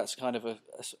 So that's kind of a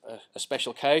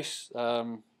special case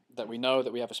that we know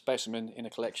that we have a specimen in a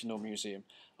collection or museum.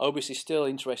 OBIS is still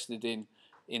interested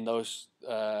in those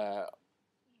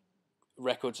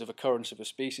records of occurrence of a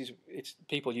species.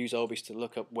 People use OBIS to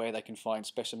look up where they can find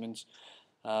specimens.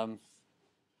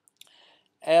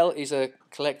 L is a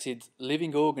collected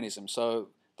living organism, so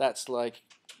that's like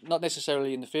not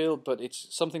necessarily in the field, but it's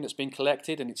something that's been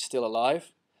collected and it's still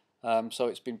alive. So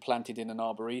it's been planted in an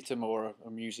arboretum or a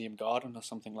museum garden or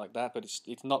something like that, but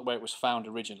it's not where it was found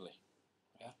originally.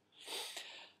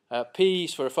 Yeah. P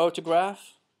is for a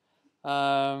photograph.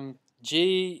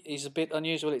 G is a bit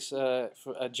unusual. It's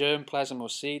for a germplasm or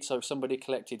seed. So if somebody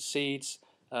collected seeds,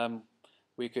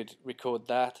 we could record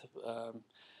that.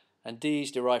 And D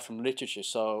is derived from literature.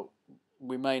 So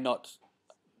we may not,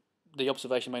 the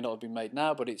observation may not have been made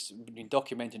now, but it's been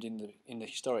documented in the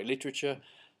historic literature,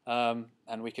 and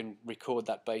we can record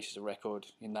that basis of record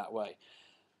in that way.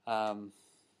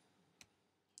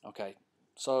 Okay.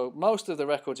 So most of the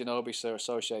records in OBIS are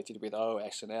associated with O,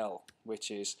 S, and L,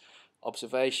 which is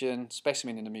observation,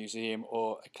 specimen in a museum,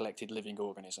 or a collected living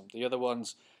organism. The other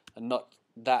ones are not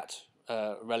that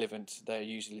relevant. They're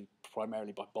usually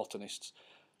primarily by botanists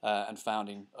and found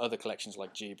in other collections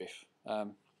like GBIF.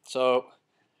 So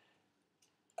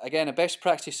again, a best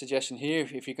practice suggestion here,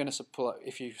 if you're going to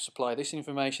supply this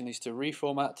information, is to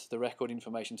reformat the record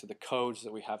information to the codes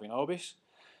that we have in OBIS.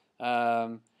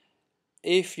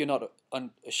 If you're not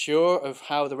sure of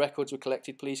how the records were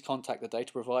collected, please contact the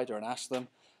data provider and ask them.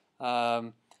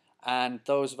 And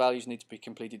those values need to be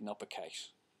completed in uppercase.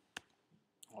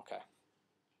 Okay.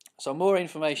 So more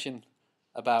information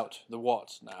about the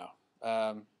what now.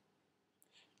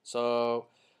 So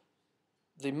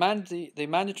the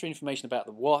mandatory information about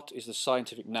the what is the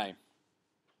scientific name.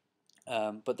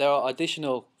 But there are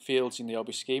additional fields in the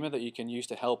OBIS schema that you can use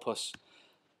to help us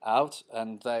out,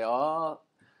 and they are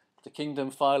the kingdom,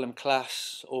 phylum,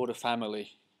 class, order,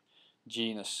 family,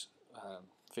 genus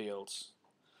fields.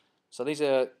 So these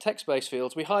are text-based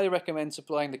fields. We highly recommend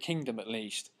supplying the kingdom at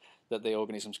least that the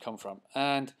organisms come from.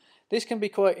 And this can be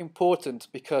quite important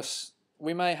because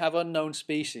we may have unknown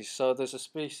species. So there's a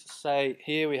species, say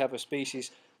here we have a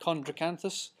species,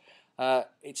 Chondrocanthus.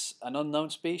 It's an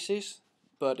unknown species,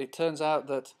 but it turns out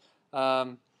that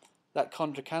that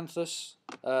Chondrocanthus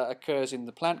occurs in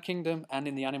the plant kingdom and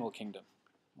in the animal kingdom.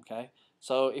 Okay,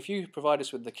 so if you provide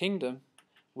us with the kingdom,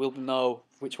 we'll know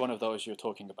which one of those you're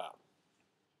talking about.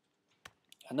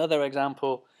 Another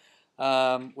example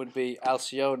would be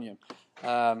Alcyonium.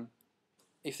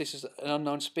 If this is an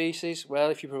unknown species, well,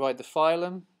 if you provide the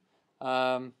phylum,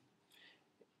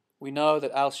 we know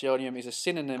that Alcyonium is a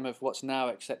synonym of what's now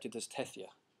accepted as Tethya.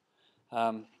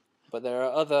 But there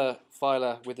are other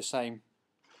phyla with the same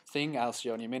thing,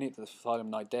 Alcyonium in it, the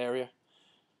phylum Cnidaria.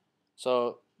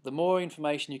 So the more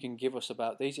information you can give us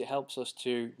about these, it helps us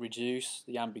to reduce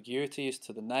the ambiguity as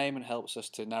to the name and helps us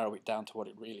to narrow it down to what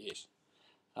it really is.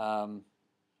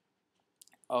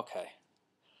 Okay.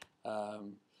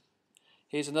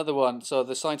 Here's another one. So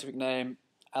the scientific name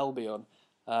Albion.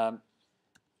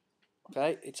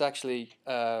 Okay, it's actually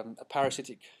a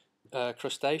parasitic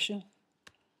crustacean,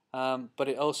 but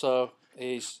it also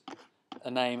is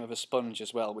a name of a sponge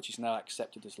as well, which is now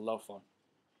accepted as Lophon.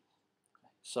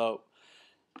 So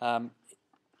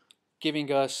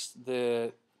giving us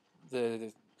is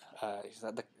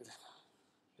that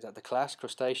the class,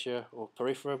 Crustacea or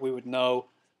Porifera, we would know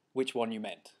which one you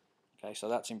meant. Okay, so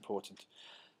that's important.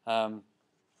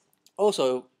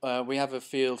 Also, we have a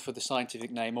field for the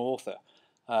scientific name author.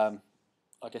 I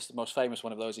guess the most famous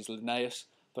one of those is Linnaeus,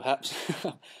 perhaps.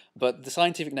 But the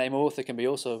scientific name author can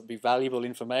also be valuable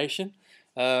information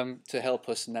to help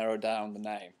us narrow down the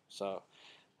name. So,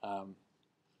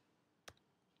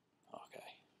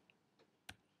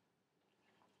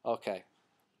 okay.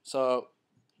 So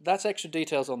that's extra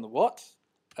details on the what.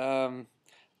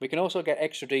 We can also get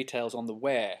extra details on the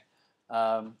where.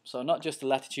 So not just the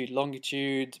latitude,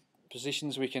 longitude,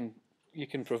 positions. You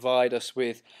can provide us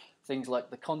with things like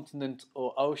the continent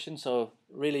or ocean. So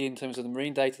really, in terms of the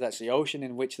marine data, that's the ocean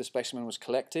in which the specimen was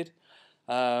collected.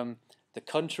 The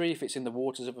country, if it's in the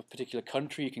waters of a particular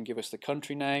country, you can give us the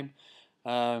country name.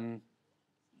 The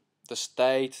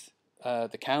state,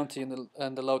 the county,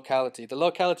 and the locality. The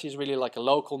locality is really like a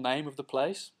local name of the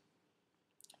place.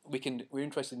 We're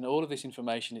interested in all of this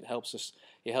information. It helps us.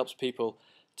 It helps people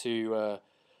to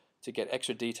get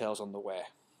extra details on the where.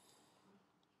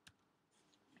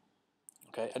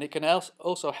 Okay, and it can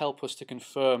also help us to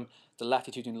confirm the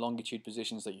latitude and longitude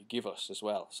positions that you give us as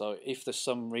well. So if there's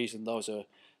some reason those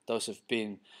have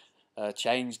been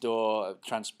changed or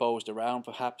transposed around,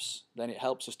 perhaps, then it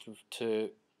helps us to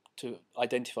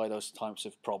identify those types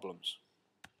of problems.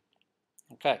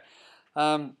 Okay.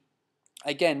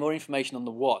 Again, more information on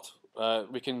the what.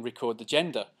 We can record the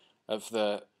gender of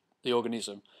the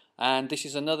organism, and this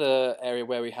is another area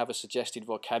where we have a suggested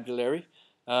vocabulary,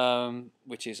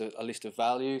 which is a list of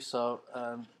values. So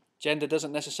gender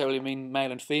doesn't necessarily mean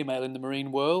male and female in the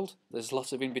marine world. There's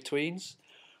lots of in-betweens.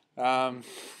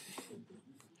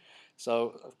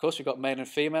 So of course we've got male and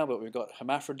female, but we've got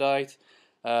hermaphrodite.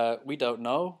 We don't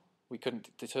know. We couldn't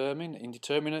determine.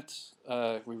 Indeterminate.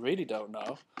 We really don't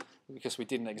know because we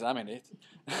didn't examine it.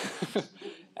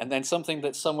 And then something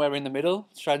that's somewhere in the middle,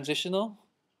 transitional,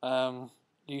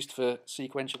 used for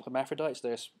sequential hermaphrodites.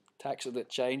 There's taxa that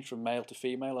change from male to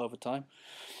female over time.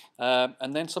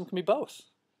 And then some can be both.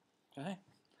 Okay,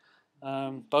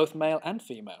 both male and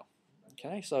female.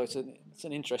 Okay, so it's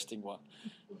an interesting one.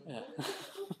 Yeah.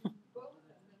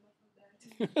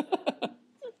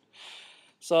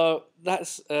 So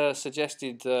that's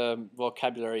suggested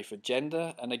vocabulary for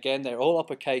gender, and again, they're all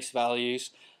uppercase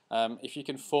values. If you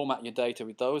can format your data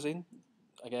with those in,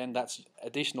 again, that's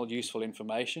additional useful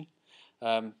information.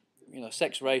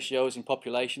 Sex ratios in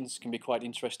populations can be quite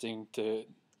interesting to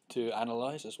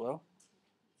analyze as well.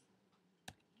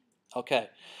 Okay,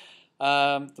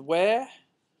 the where.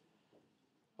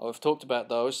 I've talked about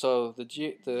those. So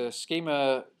the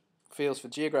schema fields for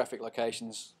geographic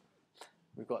locations.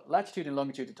 We've got latitude and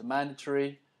longitude to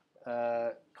mandatory,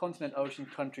 continent, ocean,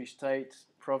 country, state,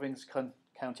 province,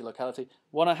 county, locality.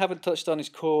 One I haven't touched on is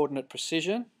coordinate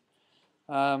precision.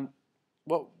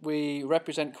 What we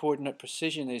represent coordinate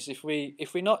precision is if we're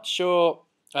not sure,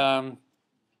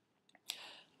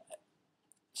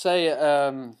 say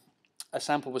a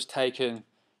sample was taken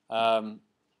in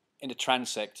a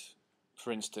transect,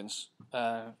 for instance,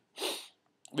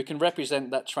 we can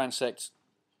represent that transect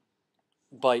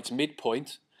by its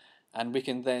midpoint, and we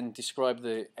can then describe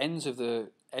the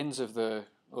the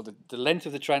length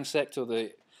of the transect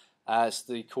as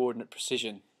the coordinate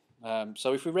precision.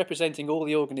 So if we're representing all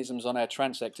the organisms on our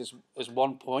transect as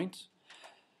one point,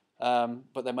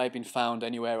 but they may have been found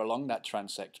anywhere along that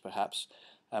transect perhaps,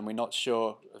 and we're not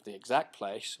sure of the exact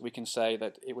place, we can say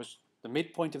that it was the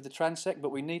midpoint of the transect,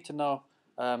 but we need to know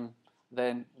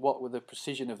then what the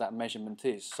precision of that measurement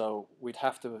is. So we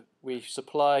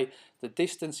supply the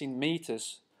distance in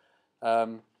meters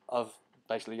of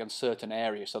basically a certain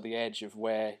area, so the edge of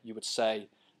where you would say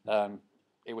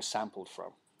it was sampled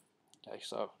from. Okay,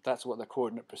 so that's what the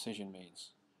coordinate precision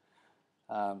means.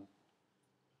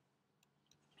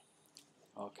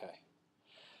 Okay.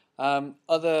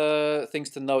 Other things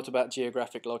to note about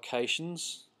geographic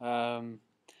locations.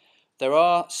 There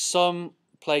are some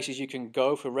places you can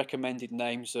go for recommended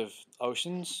names of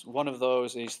oceans. One of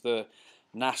those is the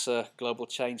NASA Global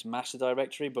Change Master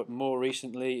Directory, but more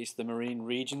recently it's the Marine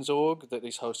Regions Org that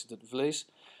is hosted at VLIS.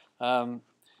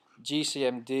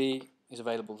 GCMD is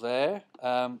available there.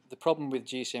 The problem with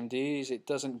GCMD is it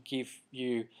doesn't give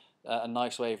you a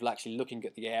nice way of actually looking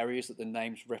at the areas that the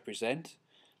names represent.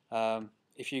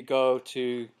 If you go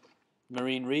to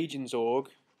Marine Regions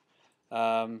Org,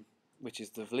 which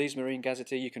is the VLIS Marine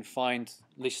Gazetteer, you can find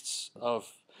lists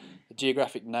of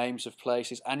geographic names of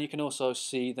places, and you can also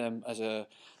see them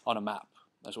on a map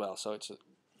as well. So it's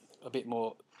a bit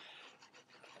more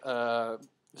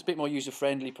user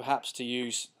friendly, perhaps, to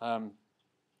use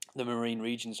the Marine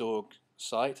Regions Org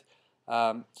site.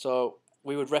 So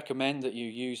we would recommend that you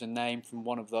use a name from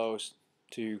one of those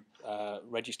two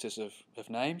registers of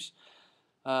names.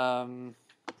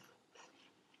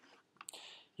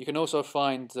 You can also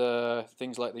find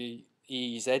things like the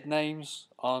EEZ names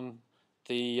on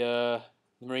the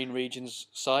Marine Regions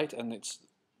site, and it's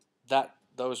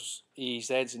those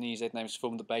EEZs and EEZ names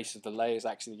form the base of the layers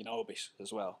actually in OBIS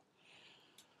as well.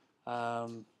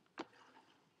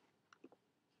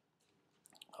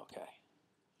 Okay.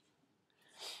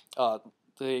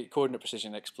 The coordinate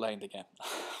precision explained again.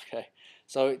 Okay.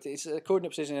 So it's a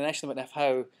coordinate precision, an estimate of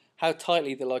how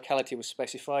tightly the locality was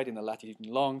specified in the latitude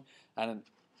and long, and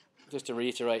just to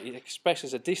reiterate, it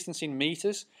expresses a distance in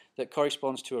meters that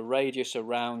corresponds to a radius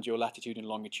around your latitude and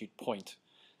longitude point.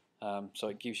 So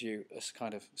it gives you a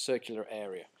kind of circular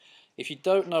area. If you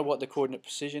don't know what the coordinate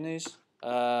precision is,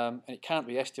 and it can't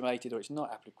be estimated or it's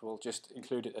not applicable, just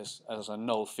include it as a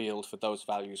null field for those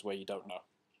values where you don't know.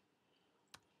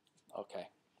 Okay.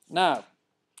 Now,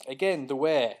 again, the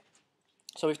where.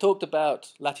 So we've talked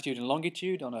about latitude and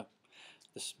longitude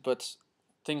but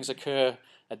things occur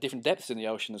at different depths in the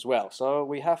ocean as well. So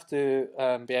we have to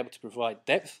be able to provide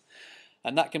depth,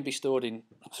 and that can be stored in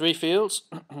 3 fields.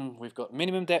 We've got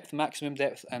minimum depth, maximum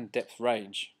depth, and depth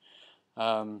range.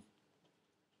 Let's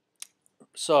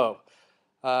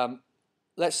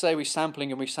say we're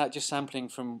sampling and we're just sampling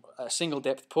from a single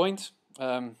depth point.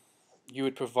 You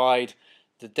would provide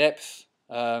the depth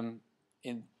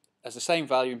as the same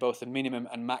value in both the minimum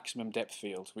and maximum depth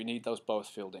field. We need those both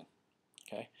filled in.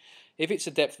 Okay. If it's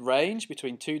a depth range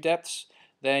between 2 depths,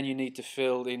 then you need to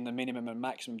fill in the minimum and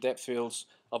maximum depth fields,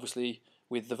 obviously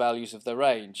with the values of the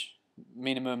range.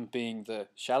 Minimum being the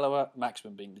shallower,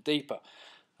 maximum being the deeper.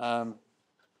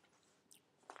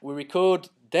 We record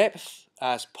depth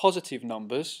as positive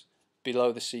numbers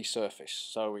below the sea surface.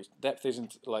 So depth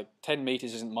isn't like 10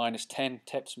 meters isn't minus 10,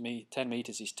 10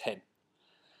 meters is 10.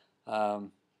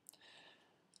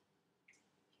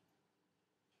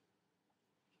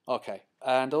 Okay,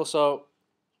 and also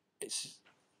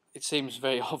it seems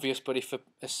very obvious, but if a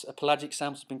pelagic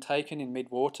sample has been taken in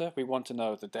mid-water, we want to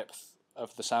know the depth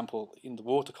of the sample in the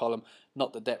water column,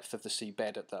 not the depth of the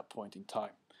seabed at that point in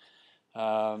time.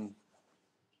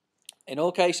 In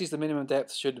all cases, the minimum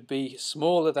depth should be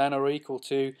smaller than or equal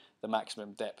to the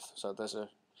maximum depth. So there's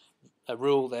a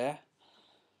rule there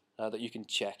that you can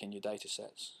check in your data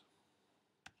sets.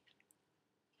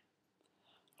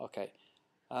 Okay.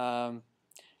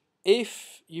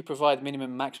 If you provide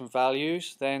minimum and maximum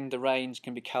values, then the range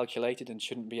can be calculated and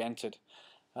shouldn't be entered.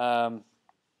 There's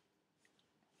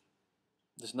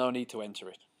no need to enter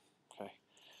it. Okay.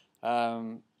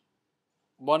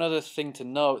 One other thing to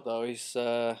note, though, is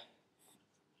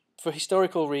for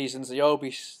historical reasons, the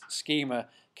OBI schema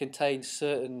contains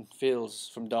certain fields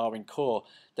from Darwin Core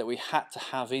that we had to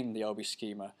have in the OBI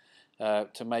schema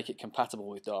to make it compatible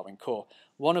with Darwin Core.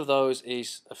 One of those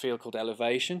is a field called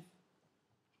elevation.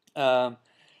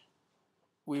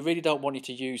 We really don't want you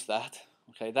to use that.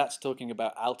 Okay, that's talking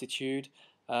about altitude.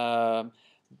 The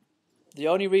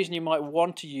only reason you might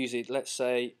want to use it, let's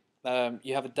say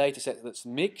you have a data set that's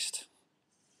mixed.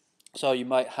 So you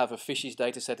might have a fishes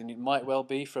data set, and it might well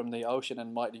be from the ocean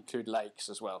and might include lakes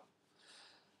as well.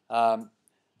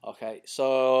 Okay,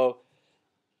 so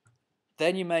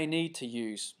then you may need to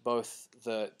use both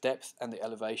the depth and the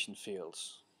elevation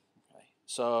fields. Okay.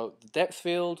 So the depth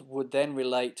field would then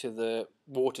relate to the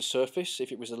water surface.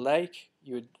 If it was a lake,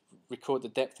 you would record the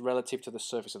depth relative to the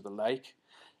surface of the lake.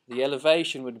 The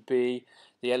elevation would be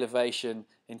the elevation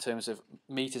in terms of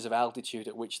meters of altitude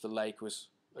at which the lake was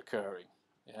occurring.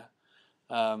 Yeah.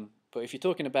 But if you're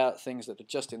talking about things that are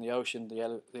just in the ocean,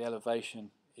 the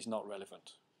elevation is not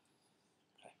relevant.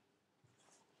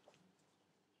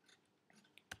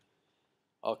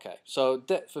 Okay, so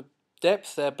for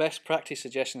depth, their best practice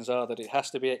suggestions are that it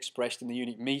has to be expressed in the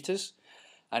unit meters,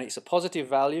 and it's a positive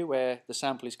value where the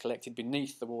sample is collected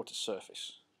beneath the water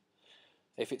surface.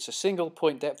 If it's a single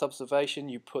point depth observation,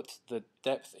 you put the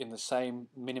depth in the same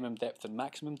minimum depth and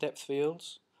maximum depth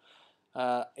fields.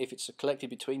 If it's collected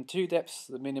between two depths,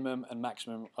 the minimum and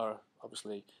maximum are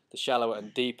obviously the shallower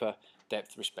and deeper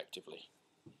depth respectively.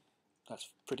 That's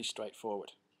pretty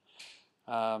straightforward.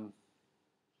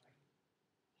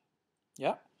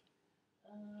 Yeah?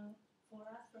 For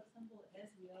us, for example,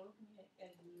 as we are looking at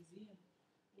the museum,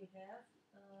 we have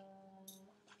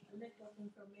a lack of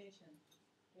information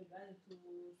regarding to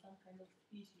some kind of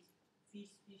fish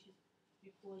species,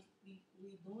 because we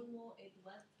don't know at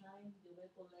what time they were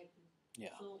collected.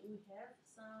 Yeah. So we have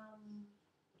some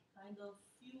kind of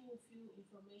few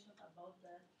information about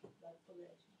that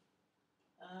collection.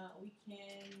 We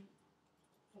can,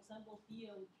 for example,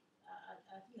 here,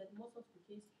 I think that most of the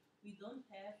case we don't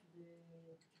have the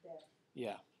depth.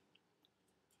 Yeah.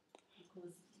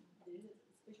 Because there is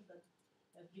a species that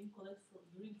have been collected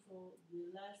for the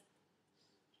last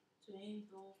 20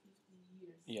 or 50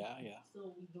 years. Yeah, yeah. So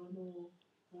we don't know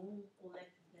who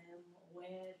collected them,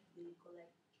 where they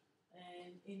collect,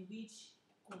 and in which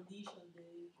condition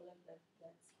they collect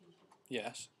that species.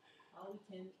 Yes. How we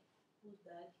can put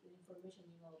that information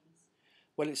in all this?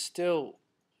 Well, it's still,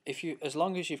 as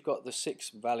long as you've got the 6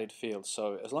 valid fields,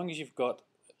 so as long as you've got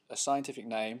a scientific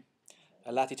name,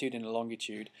 a latitude and a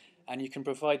longitude, and you can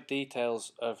provide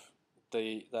details of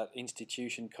that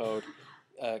institution code,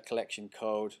 collection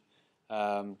code,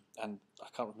 and I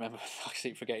can't remember, I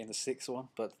keep forgetting the 6th one,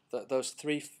 but those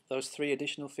three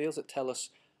additional fields that tell us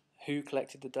who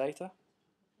collected the data,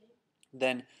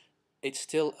 then it's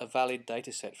still a valid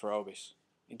data set for OBIS.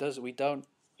 We don't,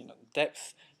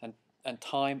 depth and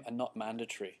time are not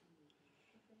mandatory.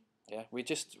 Yeah, we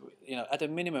just, at a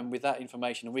minimum with that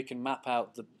information, we can map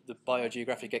out the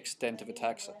biogeographic extent of a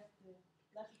taxa.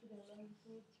 Latitude and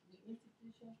longitude, the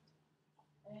institution,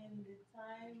 and the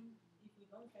time. If we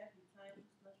don't have the time,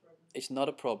 it's not a problem. It's not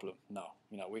a problem. No,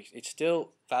 it's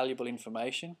still valuable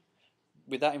information.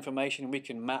 With that information, we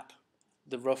can map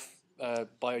the rough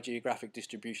biogeographic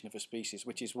distribution of a species,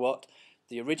 which is what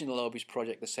the original OBIS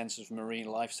project, the Census of Marine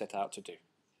Life, set out to do.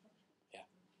 Yeah.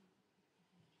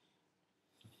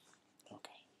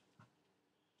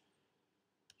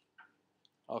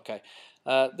 Okay.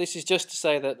 This is just to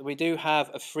say that we do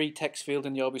have a free text field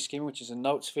in the OBIS schema, which is a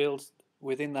notes field.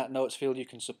 Within that notes field, you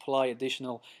can supply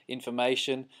additional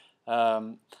information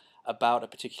about a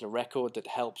particular record that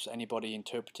helps anybody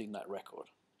interpreting that record.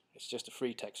 It's just a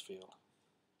free text field.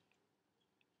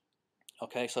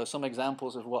 Okay, so some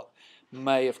examples of what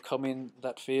may have come in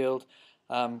that field.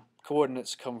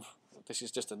 Coordinates come, this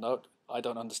is just a note, I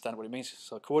don't understand what it means.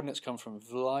 So coordinates come from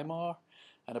Weimar,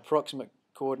 and approximate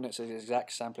coordinates of the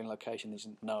exact sampling location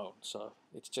isn't known. So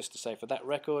it's just to say for that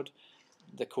record,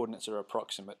 the coordinates are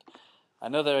approximate.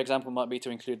 Another example might be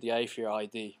to include the AFIA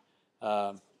ID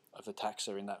of the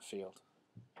taxa in that field.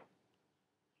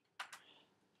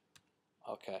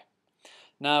 Okay.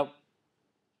 Now,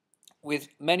 with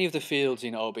many of the fields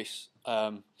in OBIS,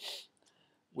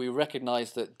 we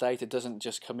recognize that data doesn't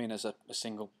just come in as a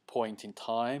single point in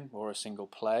time or a single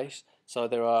place. So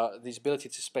there are this ability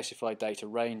to specify data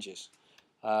ranges.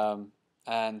 And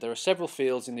there are several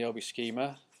fields in the OBIS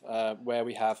schema where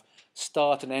we have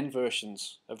start and end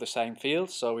versions of the same field.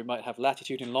 So we might have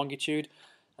latitude and longitude,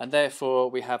 and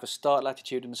therefore we have a start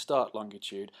latitude and a start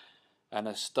longitude, and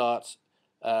a start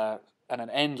and an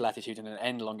end latitude and an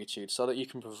end longitude, so that you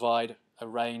can provide a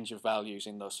range of values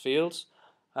in those fields.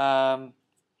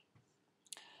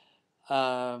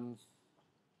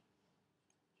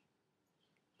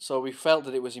 So we felt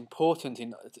that it was important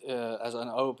as an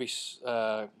OBIS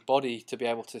body to be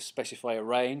able to specify a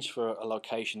range for a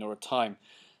location or a time.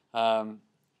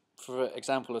 For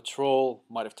example, a trawl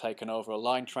might have taken over a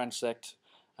line transect,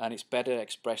 and it's better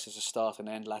expressed as a start and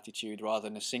end latitude rather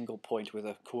than a single point with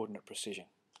a coordinate precision.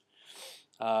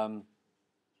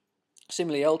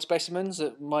 Similarly, old specimens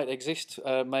that might exist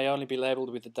may only be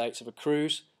labelled with the dates of a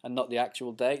cruise and not the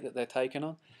actual date that they're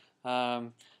taken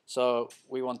on. So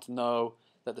we want to know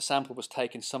that the sample was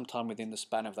taken sometime within the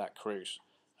span of that cruise.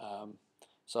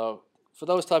 So for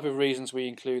those type of reasons, we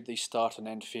include these start and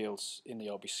end fields in the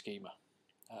OBIS schema.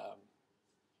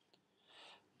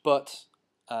 But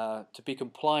to be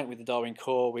compliant with the Darwin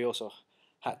core, we also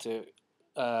had to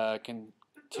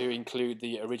include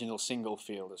the original single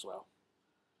field as well.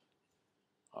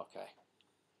 Okay.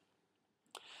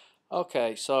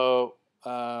 Okay, so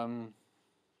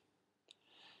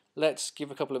let's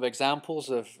give a couple of examples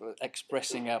of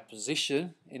expressing our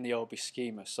position in the OBIS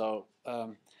schema. So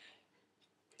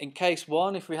in case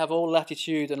one, if we have all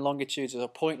latitude and longitudes as our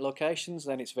point locations,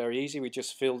 then it's very easy. We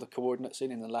just fill the coordinates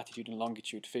in the latitude and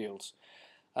longitude fields.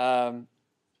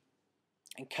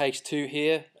 In case two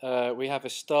here, we have a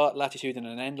start latitude and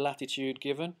an end latitude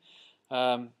given.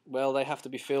 Well, they have to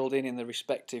be filled in the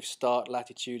respective start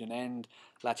latitude and end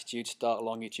latitude, start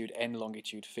longitude, end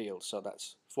longitude fields. So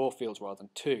that's 4 fields rather than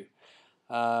 2.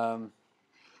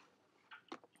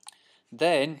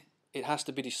 Then it has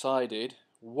to be decided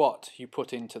what you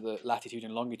put into the latitude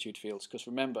and longitude fields, because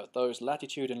remember, those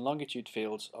latitude and longitude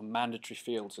fields are mandatory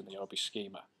fields in the OBIS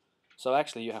schema. So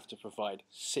actually you have to provide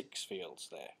 6 fields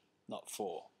there, not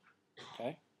 4.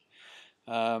 Okay.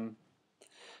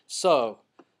 So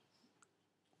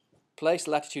place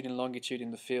latitude and longitude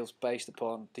in the fields based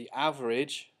upon the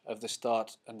average of the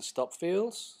start and the stop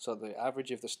fields. So the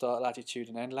average of the start latitude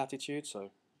and end latitude.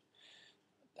 So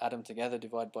add them together,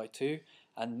 divide by 2,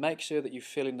 and make sure that you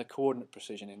fill in the coordinate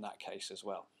precision in that case as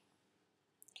well.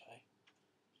 Okay.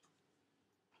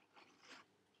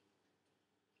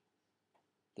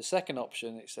 The second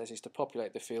option, it says, is to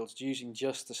populate the fields using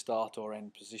just the start or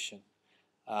end position.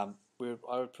 I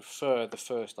would prefer the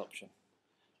first option,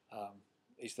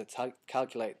 is to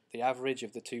calculate the average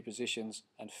of the 2 positions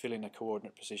and fill in a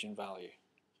coordinate precision value.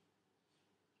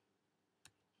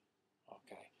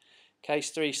 Okay. Case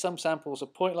 3, some samples are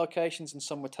point locations and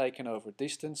some were taken over a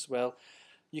distance. Well,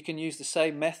 you can use the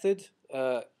same method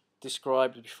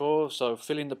described before, so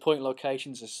fill in the point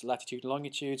locations as latitude and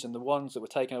longitudes, and the ones that were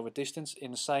taken over distance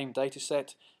in the same data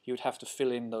set, you would have to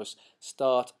fill in those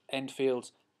start, end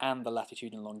fields and the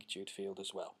latitude and longitude field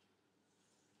as well.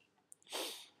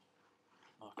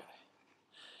 Okay.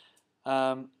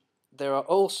 There are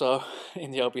also,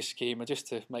 in the OBIS schema, just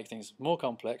to make things more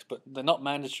complex, but they're not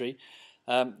mandatory,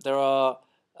 there are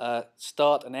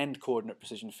start and end coordinate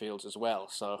precision fields as well.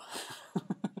 So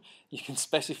you can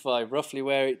specify roughly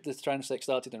where the transect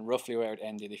started and roughly where it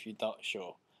ended if you're not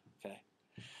sure. Okay.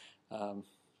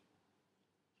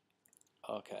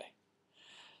 Okay.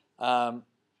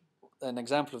 An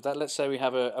example of that, let's say we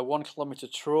have a 1 kilometer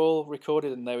trawl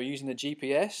recorded and they were using the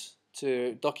GPS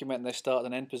to document their start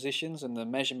and end positions, and the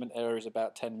measurement error is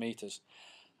about 10 meters.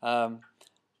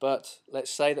 But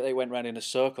let's say that they went round in a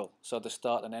circle, so the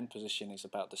start and end position is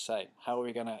about the same. How are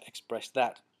we going to express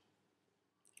that?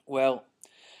 Well,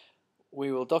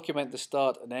 we will document the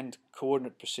start and end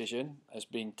coordinate precision as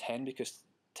being 10, because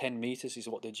 10 meters is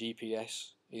what the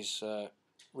GPS is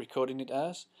recording it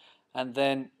as. And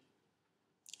then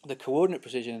the coordinate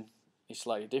precision is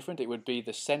slightly different. It would be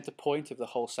the center point of the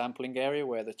whole sampling area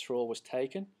where the trawl was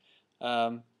taken.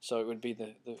 So it would be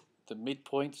the the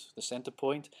midpoint, the center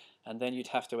point, and then you'd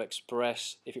have to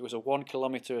express, if it was a 1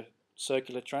 kilometer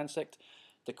circular transect,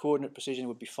 the coordinate precision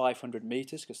would be 500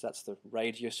 meters, because that's the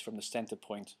radius from the center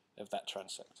point of that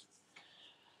transect.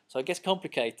 So it gets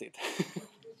complicated.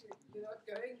 You're not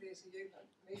going there, so you're not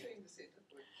measuring the center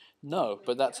point. No,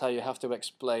 but that's how you have to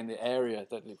explain the area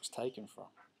that it was taken from.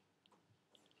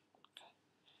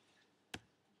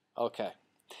 Okay,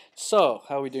 so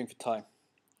how are we doing for time?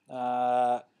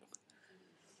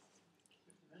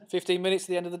 15 minutes at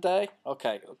the end of the day?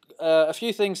 Okay, a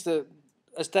few things that,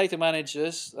 as data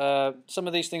managers, some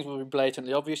of these things will be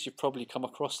blatantly obvious. You've probably come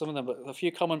across some of them, but a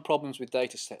few common problems with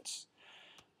data sets.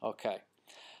 Okay,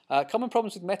 common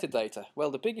problems with metadata.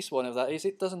 Well, the biggest one of that is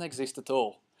it doesn't exist at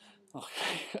all.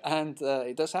 Okay, and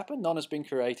it does happen, none has been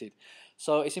created.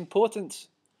 So it's important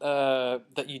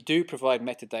that you do provide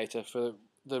metadata for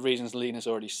the reasons Lena's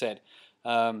already said.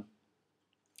 In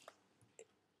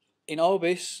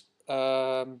OBIS,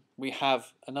 we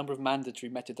have a number of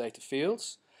mandatory metadata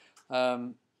fields.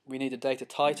 We need a data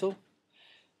title.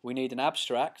 We need an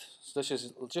abstract,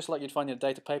 just like you'd find in a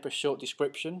data paper, short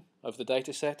description of the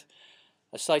data set.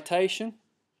 A citation.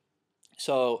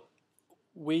 So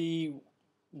we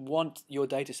want your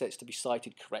data sets to be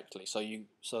cited correctly. So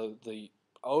the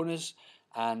owners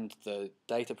and the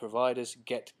data providers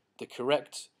get the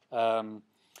correct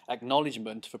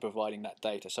acknowledgement for providing that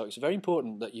data. So it's very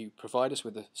important that you provide us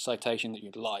with a citation that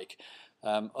you'd like.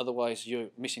 Otherwise, you're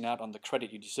missing out on the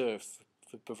credit you deserve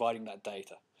for providing that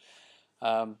data.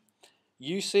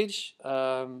 Usage.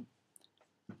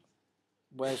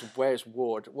 Where's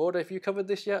Ward? Ward, have you covered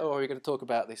this yet, or are we going to talk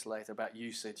about this later, about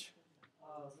usage?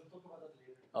 We'll talk about that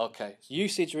later. Okay,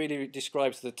 usage really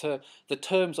describes the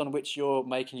terms on which you're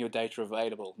making your data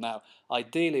available. Now,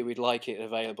 ideally, we'd like it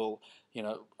available,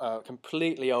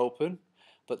 completely open,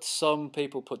 but some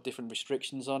people put different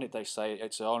restrictions on it. They say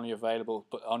it's only available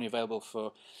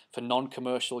for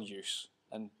non-commercial use,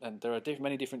 and there are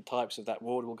many different types of that.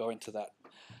 Ward will go into that,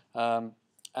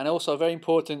 and also very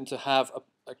important to have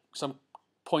some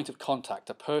point of contact,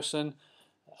 a person,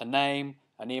 a name,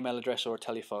 an email address, or a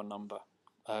telephone number,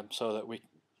 so that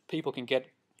people can get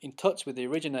in touch with the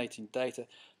originating data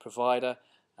provider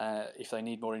if they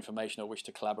need more information or wish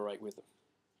to collaborate with them.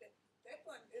 That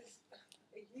one is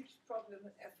a huge problem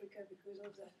in Africa because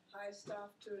of the high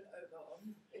staff turnover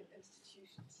in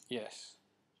institutions. Yes.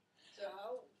 So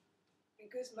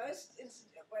because well,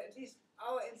 at least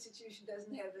our institution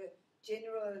doesn't have a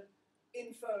general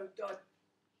info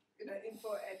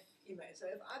at email. So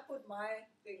if I put my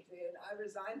thing there and I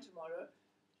resign tomorrow,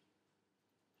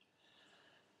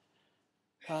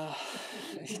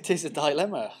 it is a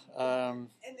dilemma. and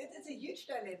it's a huge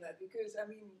dilemma because,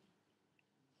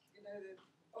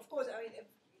 of course, if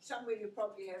somewhere you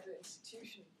probably have the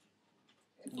institution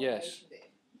information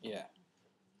there. Yeah.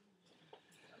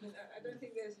 I don't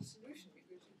think there's a solution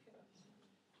because you cannot.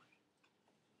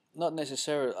 Not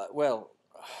necessarily. Well,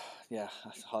 yeah,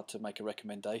 it's hard to make a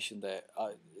recommendation there.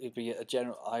 It'd be a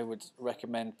general. I would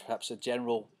recommend perhaps a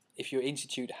general. If your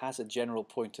institute has a general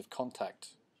point of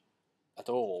contact at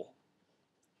all.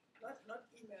 Not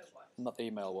email-wise. Not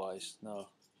email-wise, no.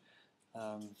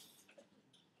 When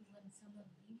someone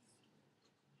leaves,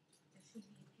 there should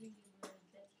be clearly where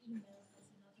that email has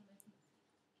an automatic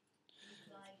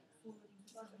reply forwarding to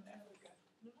someone else.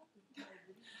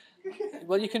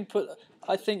 Well, you can put.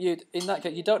 I think in that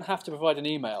case you don't have to provide an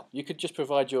email. You could just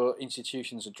provide your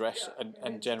institution's address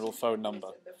and general phone number.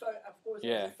 And the phone, of course,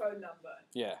 Yeah. the phone number.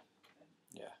 Yeah.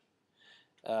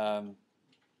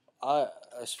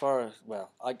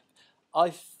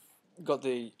 I've got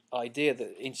the idea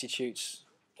that institutes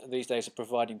these days are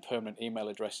providing permanent email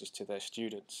addresses to their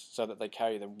students so that they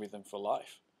carry them with them for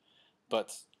life.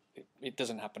 But it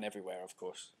doesn't happen everywhere, of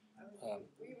course.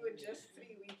 We were just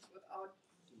 3 weeks without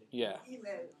Yeah.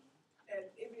 email, and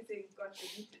everything got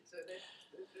deleted. So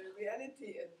that's the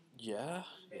reality in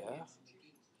many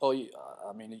institutions. Or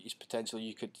it's potentially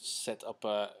you could set up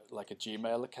a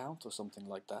Gmail account or something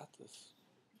like that.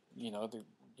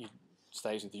 It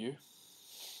stays with you.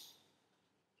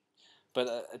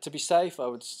 But to be safe, I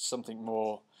would something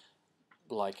more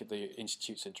like the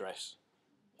institute's address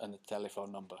and the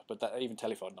telephone number. But even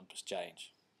telephone numbers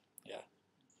change. Yeah.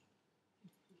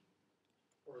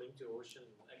 Or link to Ocean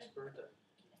Expert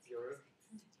at Europe.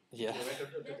 Yeah.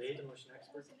 Record up to date on Ocean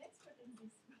Expert.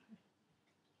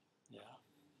 Yeah.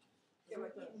 Yeah,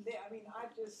 but even there, I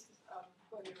just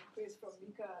got a request from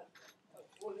Mika of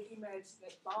all the emails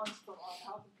that bounced from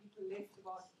how the people left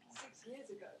about 6 years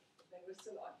ago. They were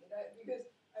still on, because,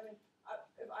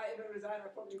 if I ever resign,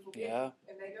 I'll probably forget. Yeah.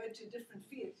 And they go to different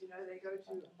fields, they go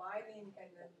to mining and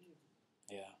then.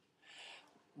 Yeah.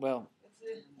 well,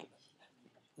 It's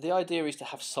a, the idea is to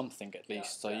have something at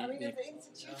least. So I you, mean, if the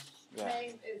institute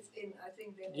name is in, I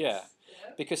think then yeah, it's, you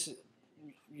know. because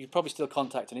you probably still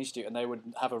contact an institute and they would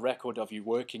have a record of you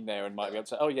working there and might be able to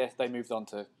say, oh yes, they moved on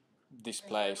to this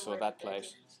place or that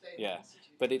place. Yeah,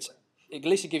 but it's at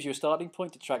least it gives you a starting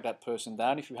point to track that person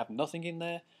down. If you have nothing in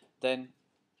there, then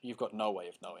you've got no way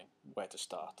of knowing where to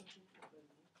start.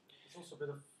 It's also a bit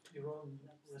of your own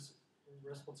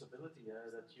responsibility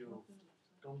that you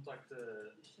contact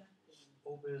the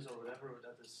OBIS or whatever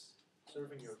that is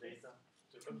serving your data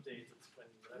to update it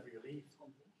whenever you leave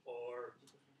or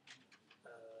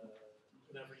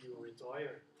whenever you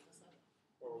retire.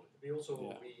 Or we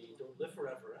don't live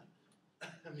forever. Eh?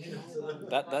 I mean,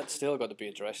 That's still got to be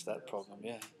addressed. That problem,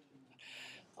 yeah.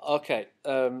 Okay.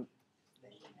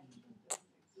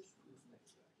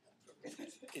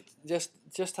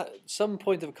 Just some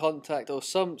point of contact or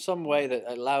some way that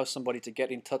allows somebody to get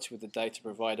in touch with the data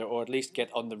provider or at least get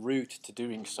on the route to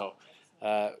doing so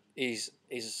is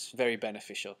very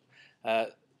beneficial.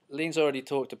 Lean's already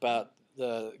talked about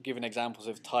giving examples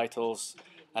of titles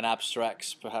and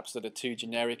abstracts perhaps that are too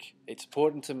generic. It's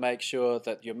important to make sure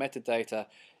that your metadata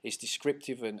is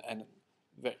descriptive and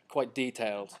quite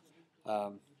detailed.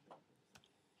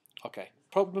 Okay,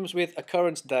 problems with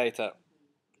occurrence data.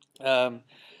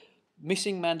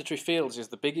 Missing mandatory fields is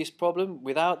the biggest problem.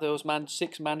 Without those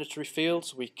 6 mandatory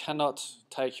fields, we cannot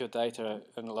take your data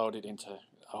and load it into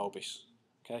OBIS.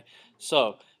 Okay,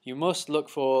 so you must look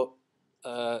for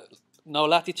no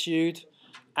latitude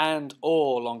and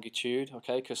or longitude.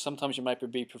 Okay, because sometimes you may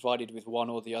be provided with one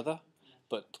or the other,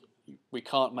 but we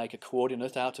can't make a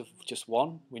coordinate out of just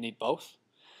one. We need both.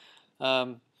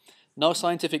 No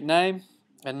scientific name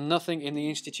and nothing in the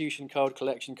institution code,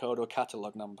 collection code, or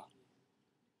catalogue number.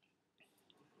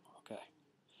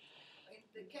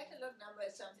 The catalogue number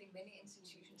is something many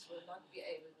institutions will not be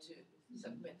able to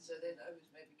submit, so then others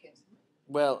maybe can.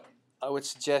 Well, I would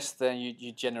suggest then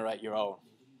you generate your own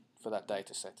for that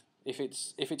data set. If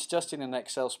it's just in an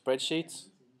Excel spreadsheet,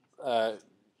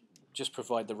 just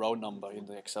provide the row number in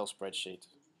the Excel spreadsheet.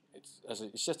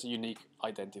 It's just a unique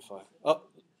identifier. Oh,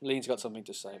 Lean's got something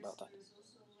to say about that.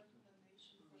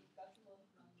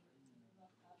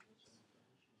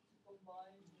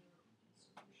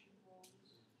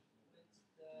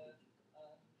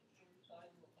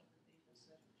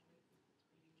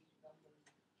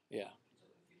 Yeah. So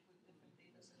if you put different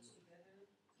data sets together,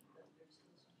 that there's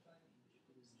still some kind of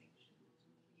distinction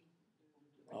between.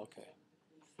 Okay.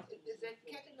 Is that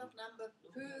catalog number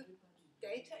per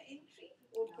data entry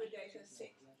or per data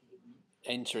set?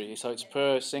 Entry. So it's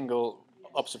per single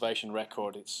observation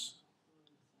record. It's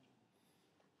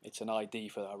an ID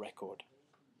for that record.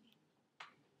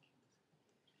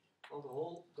 Well, the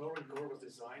whole Darwin core was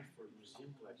designed for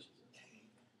museum collections.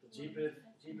 The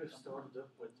GBIF started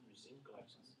up with museum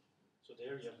collections. So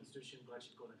there you have institution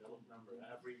collection code and gallup number.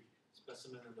 Every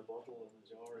specimen in the bottle and the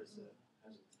jar has it.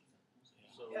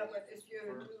 So yeah, but if you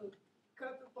do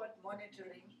copepod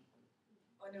monitoring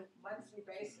on a monthly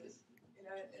basis, you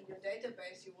know, in your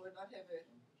database you will not have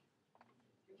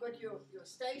you've got your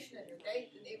station and your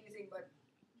date and everything, but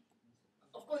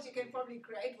of course you can probably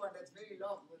create one that's very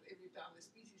long with every time the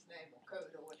species name or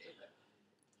code or whatever.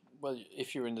 Well,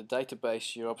 if you're in the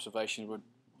database, your observation would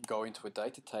go into a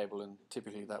data table, and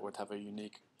typically that would have a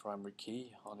unique primary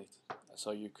key on it.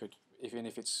 So you could, even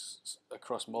if it's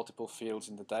across multiple fields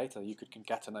in the data, you could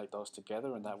concatenate those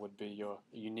together, and that would be your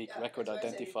unique record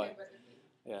identifier.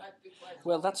 Yeah.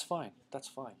 Well, that's fine. That's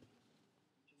fine.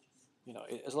 You know,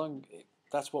 as long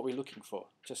that's what we're looking for.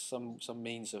 Just some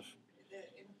means of.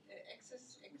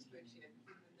 Access experts here,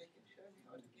 they can show me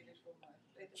how to get it from my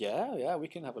database. Yeah, we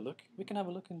can have a look. We can have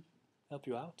a look and help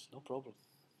you out. No problem.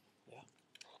 Yeah.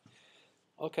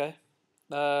 Okay.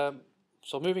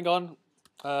 So moving on.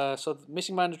 So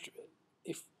missing mandatory.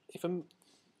 If a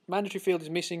mandatory field is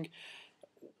missing,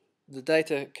 the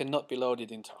data cannot be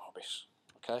loaded into OBIS.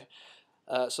 Okay.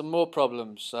 Some more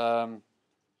problems.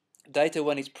 Data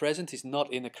when it's present is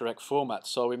not in the correct format.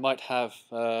 So we might have.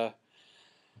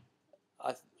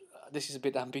 This is a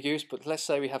bit ambiguous, but let's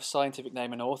say we have scientific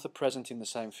name and author present in the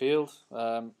same field.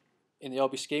 In the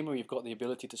OBIS schema, you've got the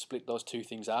ability to split those two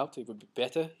things out. It would be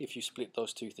better if you split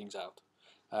those two things out.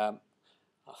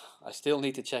 I still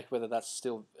need to check whether that's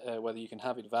still whether you can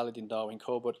have it valid in Darwin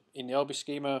Core, but in the OBIS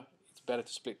schema, it's better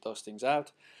to split those things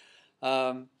out.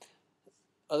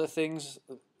 Other things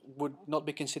would not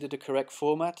be considered a correct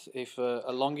format if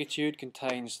a longitude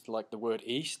contains like the word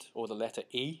east or the letter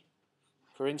E,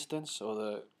 for instance, or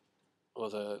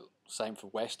the same for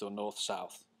west or north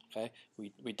south. Okay,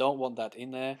 we don't want that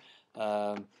in there.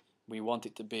 We want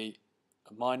it to be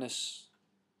a minus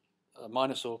a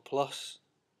minus or plus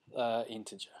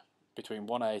integer between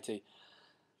 180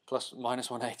 plus minus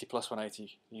 180 plus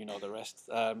 180, you know the rest.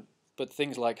 But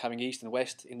things like having east and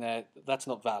west in there, that's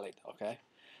not valid, okay?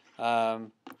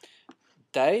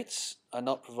 Dates are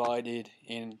not provided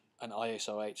in an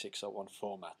ISO 8601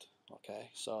 format, okay?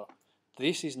 So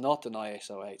this is not an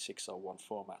ISO 8601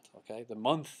 format, okay? The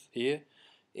month here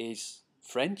is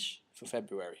French for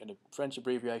February, and a French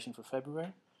abbreviation for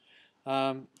February.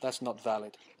 That's not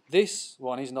valid. This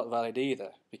one is not valid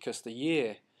either, because the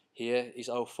year here is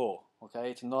 04,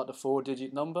 okay? It's not a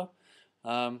 4-digit number.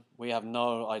 We have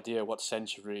no idea what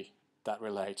century that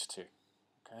relates to,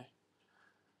 okay?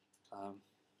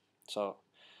 So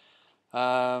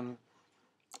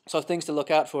things to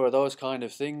look out for are those kind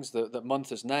of things, the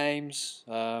month as names,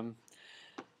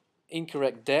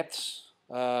 incorrect depths.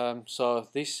 So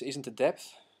this isn't a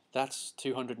depth, that's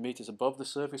 200 meters above the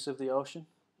surface of the ocean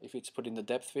if it's put in the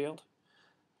depth field.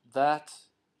 That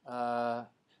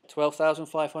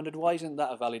 12,500, why isn't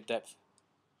that a valid depth?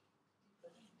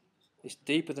 It's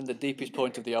deeper than the deepest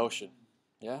point of the ocean.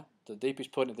 Yeah, the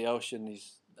deepest point of the ocean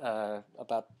is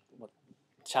about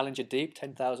Challenger Deep,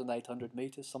 10,800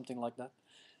 meters, something like that.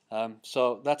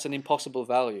 So that's an impossible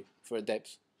value for a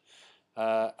depth.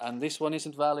 And this one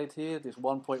isn't valid here, this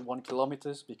 1.1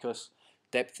 kilometers, because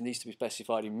depth needs to be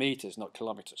specified in meters, not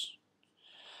kilometers.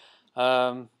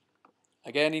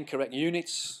 Again, incorrect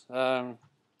units.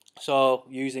 So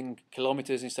using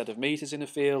kilometers instead of meters in a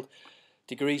field,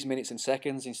 degrees, minutes and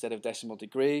seconds instead of decimal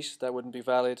degrees, that wouldn't be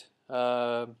valid.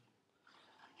 And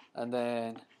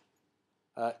then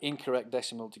incorrect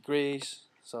decimal degrees,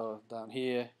 so down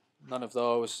here, none of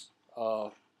those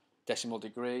are decimal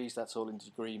degrees, that's all in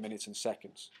degree, minutes and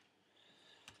seconds.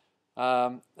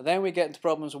 Then we get into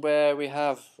problems where we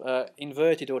have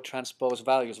inverted or transposed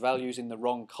values in the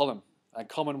wrong column. A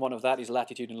common one of that is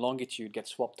latitude and longitude get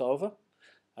swapped over.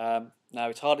 Now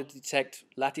it's harder to detect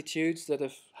latitudes that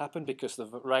have happened because the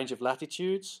range of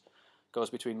latitudes goes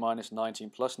between minus 90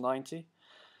 and plus 90.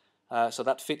 So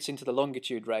that fits into the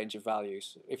longitude range of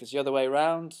values. If it's the other way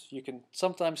around, you can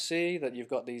sometimes see that you've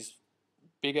got these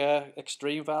bigger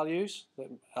extreme values that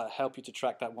help you to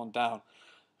track that one down.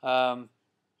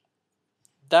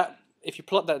 If you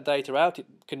plot that data out, it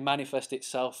can manifest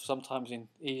itself sometimes in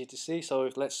easy to see. So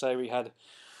if, let's say we had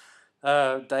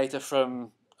data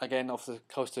from, again, off the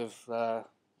coast of,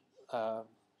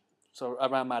 so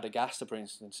around Madagascar, for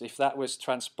instance, if that was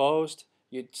transposed,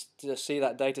 you'd see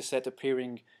that data set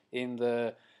appearing in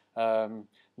the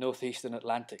northeastern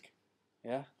Atlantic.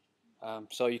 Yeah.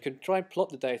 So you can try and plot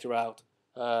the data out,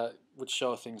 would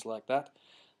show things like that.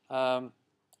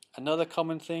 Another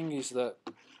common thing is that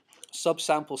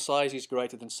subsample size is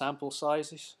greater than sample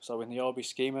sizes. So in the OB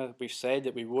schema, we've said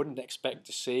that we wouldn't expect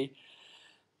to see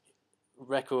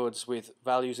records with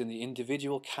values in the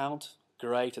individual count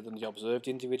greater than the observed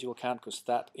individual count, because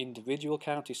that individual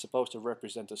count is supposed to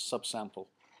represent a subsample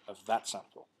of that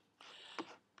sample.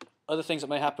 Other things that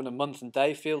may happen are month and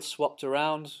day fields swapped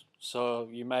around. So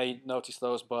you may notice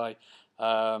those by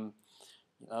a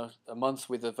month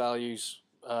with the values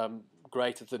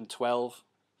greater than 12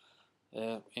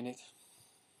 in it.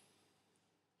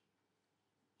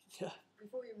 Yeah.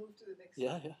 Before you move to the next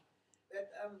Yeah, slide, yeah. that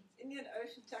Indian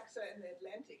Ocean taxa in the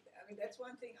Atlantic, I mean, that's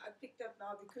one thing I picked up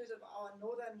now because of our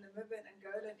northern Namibian and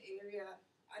Angolan area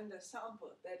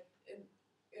undersampled. That,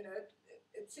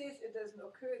 it says it doesn't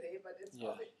occur there, but it's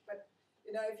but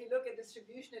if you look at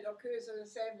distribution, it occurs on the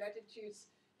same latitudes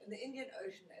in the Indian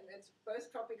Ocean, and it's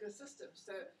both tropical systems.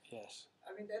 So yes,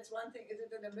 I mean, that's one thing. Is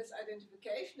it a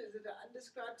misidentification? Is it an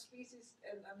undescribed species?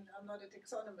 And I mean, I'm not a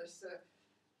taxonomist, so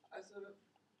I sort of.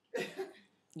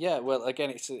 Yeah, well, again,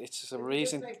 it's a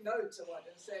reason. Just make notes or what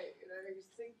and say, you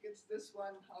think it's this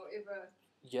one, however.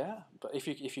 Yeah, but if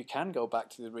you can go back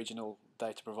to the original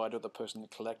data provider, the person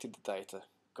that collected the data,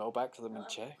 go back to them and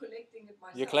check. Collecting it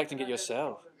myself. You're collecting it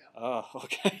yourself. Oh,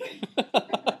 okay.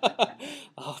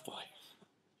 Oh boy.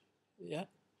 Yeah.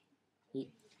 The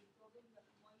problem that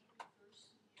one refers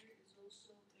to here is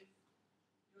also if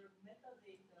your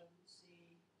metadata would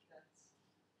say that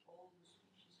all the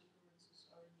species occurrences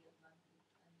are in the Atlantic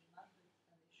and not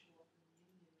and they show up in the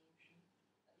Indian Ocean,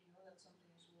 that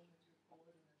something is wrong with your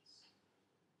coordinates.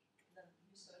 Then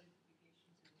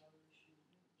misidentification is another issue.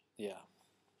 Yeah.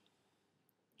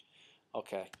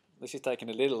 Okay. This is taking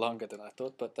a little longer than I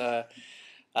thought, but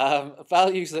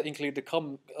values that include the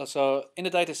so in a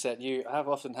data set you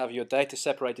often have your data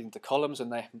separated into columns,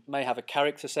 and they may have a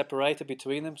character separator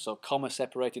between them, so comma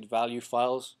separated value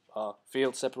files are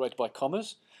fields separated by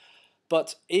commas.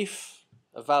 But if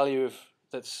a value of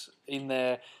that's in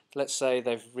there, let's say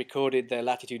they've recorded their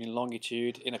latitude and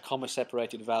longitude in a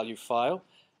comma-separated value file,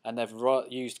 and they've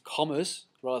used commas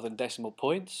rather than decimal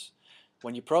points.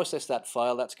 When you process that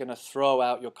file, that's going to throw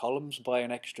out your columns by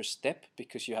an extra step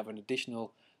because you have an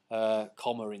additional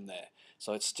comma in there.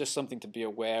 So it's just something to be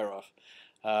aware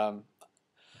of.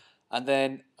 And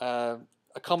then a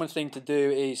common thing to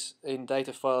do is in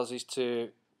data files is to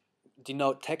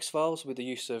denote text files with the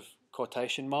use of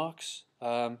quotation marks.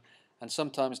 And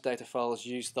sometimes data files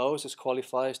use those as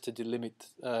qualifiers to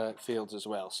delimit fields as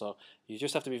well. So you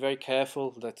just have to be very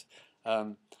careful that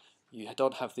you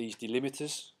don't have these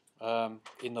delimiters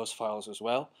in those files as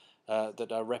well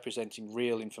that are representing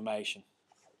real information.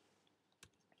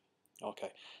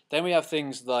 Okay, then we have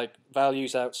things like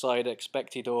values outside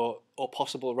expected or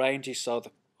possible ranges. So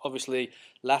obviously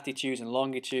latitudes and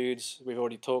longitudes we've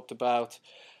already talked about.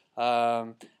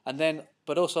 And then,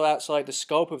 but also outside the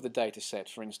scope of the data set,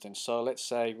 for instance. So let's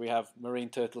say we have marine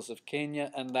turtles of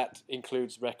Kenya, and that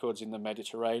includes records in the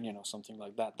Mediterranean or something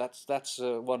like that. That's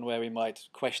one where we might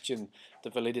question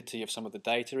the validity of some of the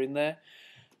data in there.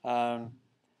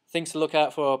 Things to look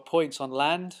out for are points on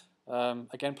land.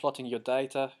 Again, plotting your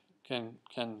data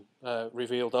can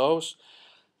reveal those.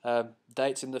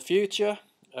 Dates in the future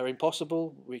are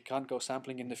impossible. We can't go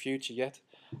sampling in the future yet.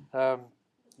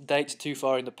 Dates too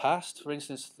far in the past. For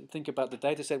instance, think about the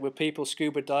data set. Were people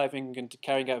scuba diving and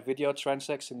carrying out video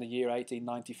transects in the year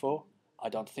 1894? I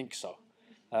don't think so.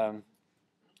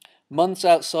 Months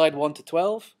outside 1 to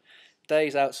 12,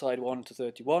 days outside 1 to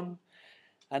 31,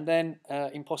 and then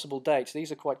impossible dates.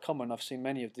 These are quite common. I've seen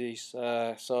many of these.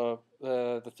 So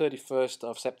the 31st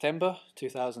of September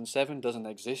 2007 doesn't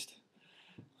exist.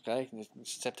 Okay,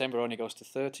 September only goes to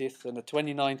 30th, and the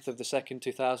 29th of the 2nd,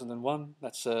 2001,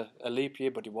 that's a leap year,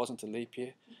 but it wasn't a leap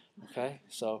year. Okay,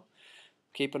 so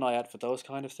keep an eye out for those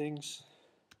kind of things.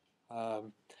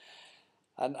 And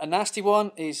a nasty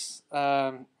one is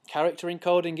character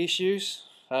encoding issues.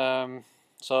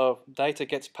 So data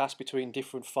gets passed between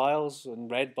different files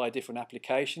and read by different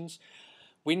applications.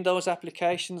 Windows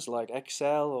applications like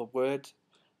Excel or Word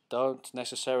don't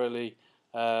necessarily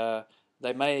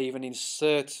they may even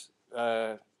insert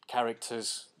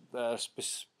characters,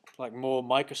 like more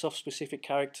Microsoft-specific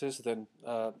characters than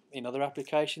in other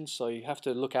applications. So you have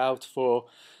to look out for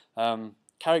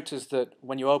characters that,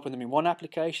 when you open them in one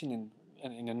application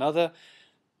and in another,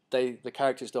 the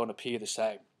characters don't appear the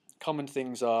same. Common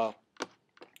things are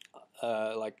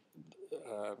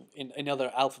in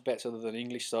other alphabets other than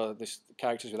English. So there's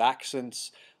characters with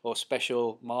accents or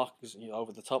special markers,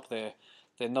 over the top. They're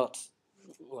not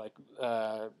like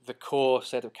the core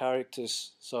set of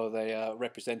characters, so they are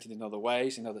represented in other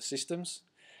ways in other systems.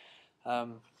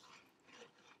 Data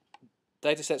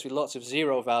sets with lots of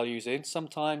zero values in.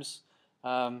 Sometimes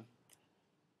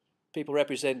people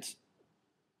represent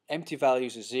empty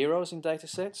values as zeros in data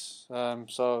sets,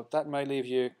 so that may leave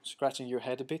you scratching your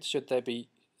head a bit. Should they be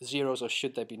zeros or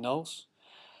should they be nulls?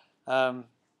 A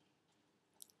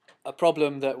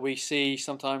problem that we see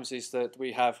sometimes is that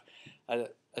we have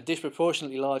a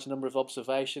disproportionately large number of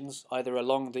observations either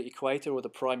along the equator or the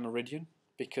prime meridian,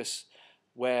 because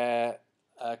where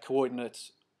a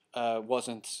coordinate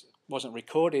wasn't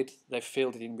recorded, they've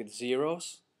filled it in with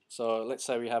zeros. So let's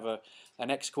say we have an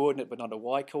x coordinate but not a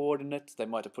y coordinate, they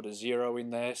might have put a 0 in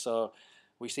there. So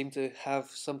we seem to have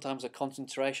sometimes a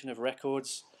concentration of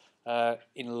records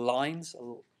in lines,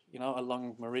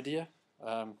 along meridia.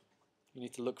 You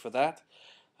need to look for that.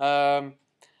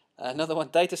 Another one,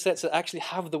 data sets that actually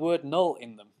have the word null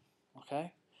in them,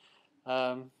 okay?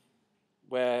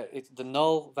 Where the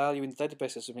null value in the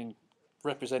database has been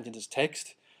represented as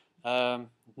text.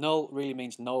 Null really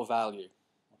means no value,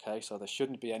 okay? So there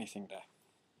shouldn't be anything there.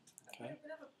 Okay. I have a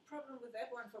bit of a problem with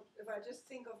that one if I just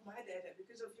think of my data,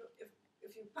 because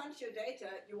if you punch your data,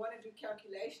 you want to do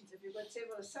calculations. If you've got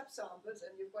several subsamples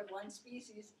and you've got one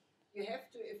species, you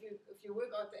have to, if you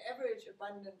work out the average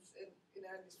abundance in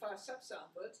these 5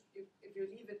 subsamples, if you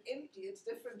leave it empty, it's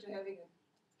different to having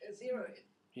a 0 in.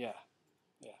 Yeah.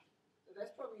 So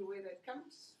that's probably where that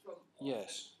comes from.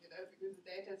 Yes. Because the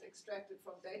data is extracted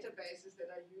from databases that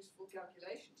are used for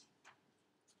calculations.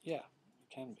 Yeah, it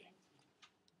can be.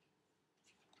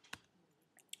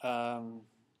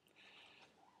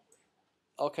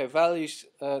 Okay, values.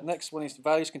 Next one is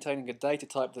values containing a data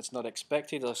type that's not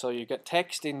expected. So you get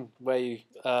text in where you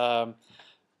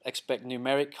expect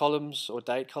numeric columns or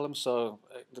date columns. So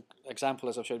the example,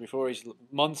 as I've showed before, is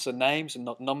months and names and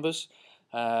not numbers,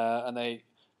 and they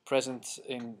present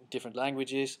in different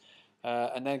languages.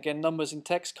 And then again, numbers in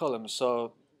text columns.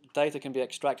 So data can be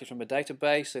extracted from a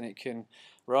database, and it can,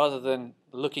 rather than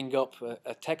looking up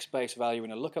a text-based value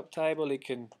in a lookup table, it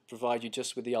can provide you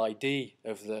just with the ID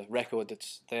of the record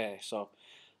that's there. So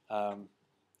well,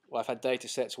 I've had data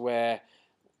sets where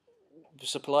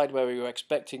supplied where we were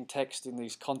expecting text in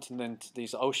these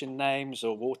these ocean names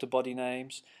or water body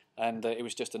names, and it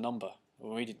was just a number.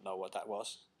 We didn't know what that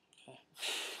was.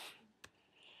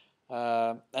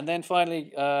 And then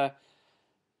finally, I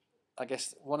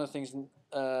guess one of the things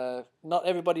not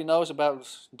everybody knows about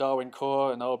Darwin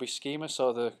Core and ORB schema.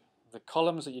 So the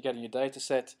columns that you get in your data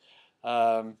set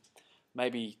may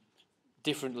be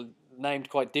named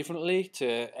quite differently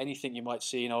to anything you might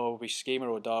see in ORB schema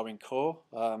or Darwin Core.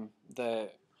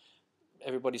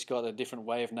 Everybody's got a different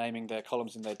way of naming their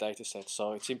columns in their data set.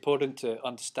 So it's important to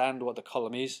understand what the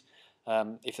column is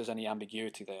if there's any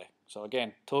ambiguity there. So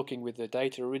again, talking with the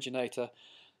data originator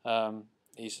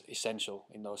is essential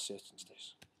in those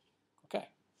circumstances. Okay.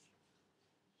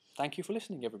 Thank you for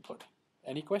listening, everybody.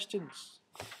 Any questions?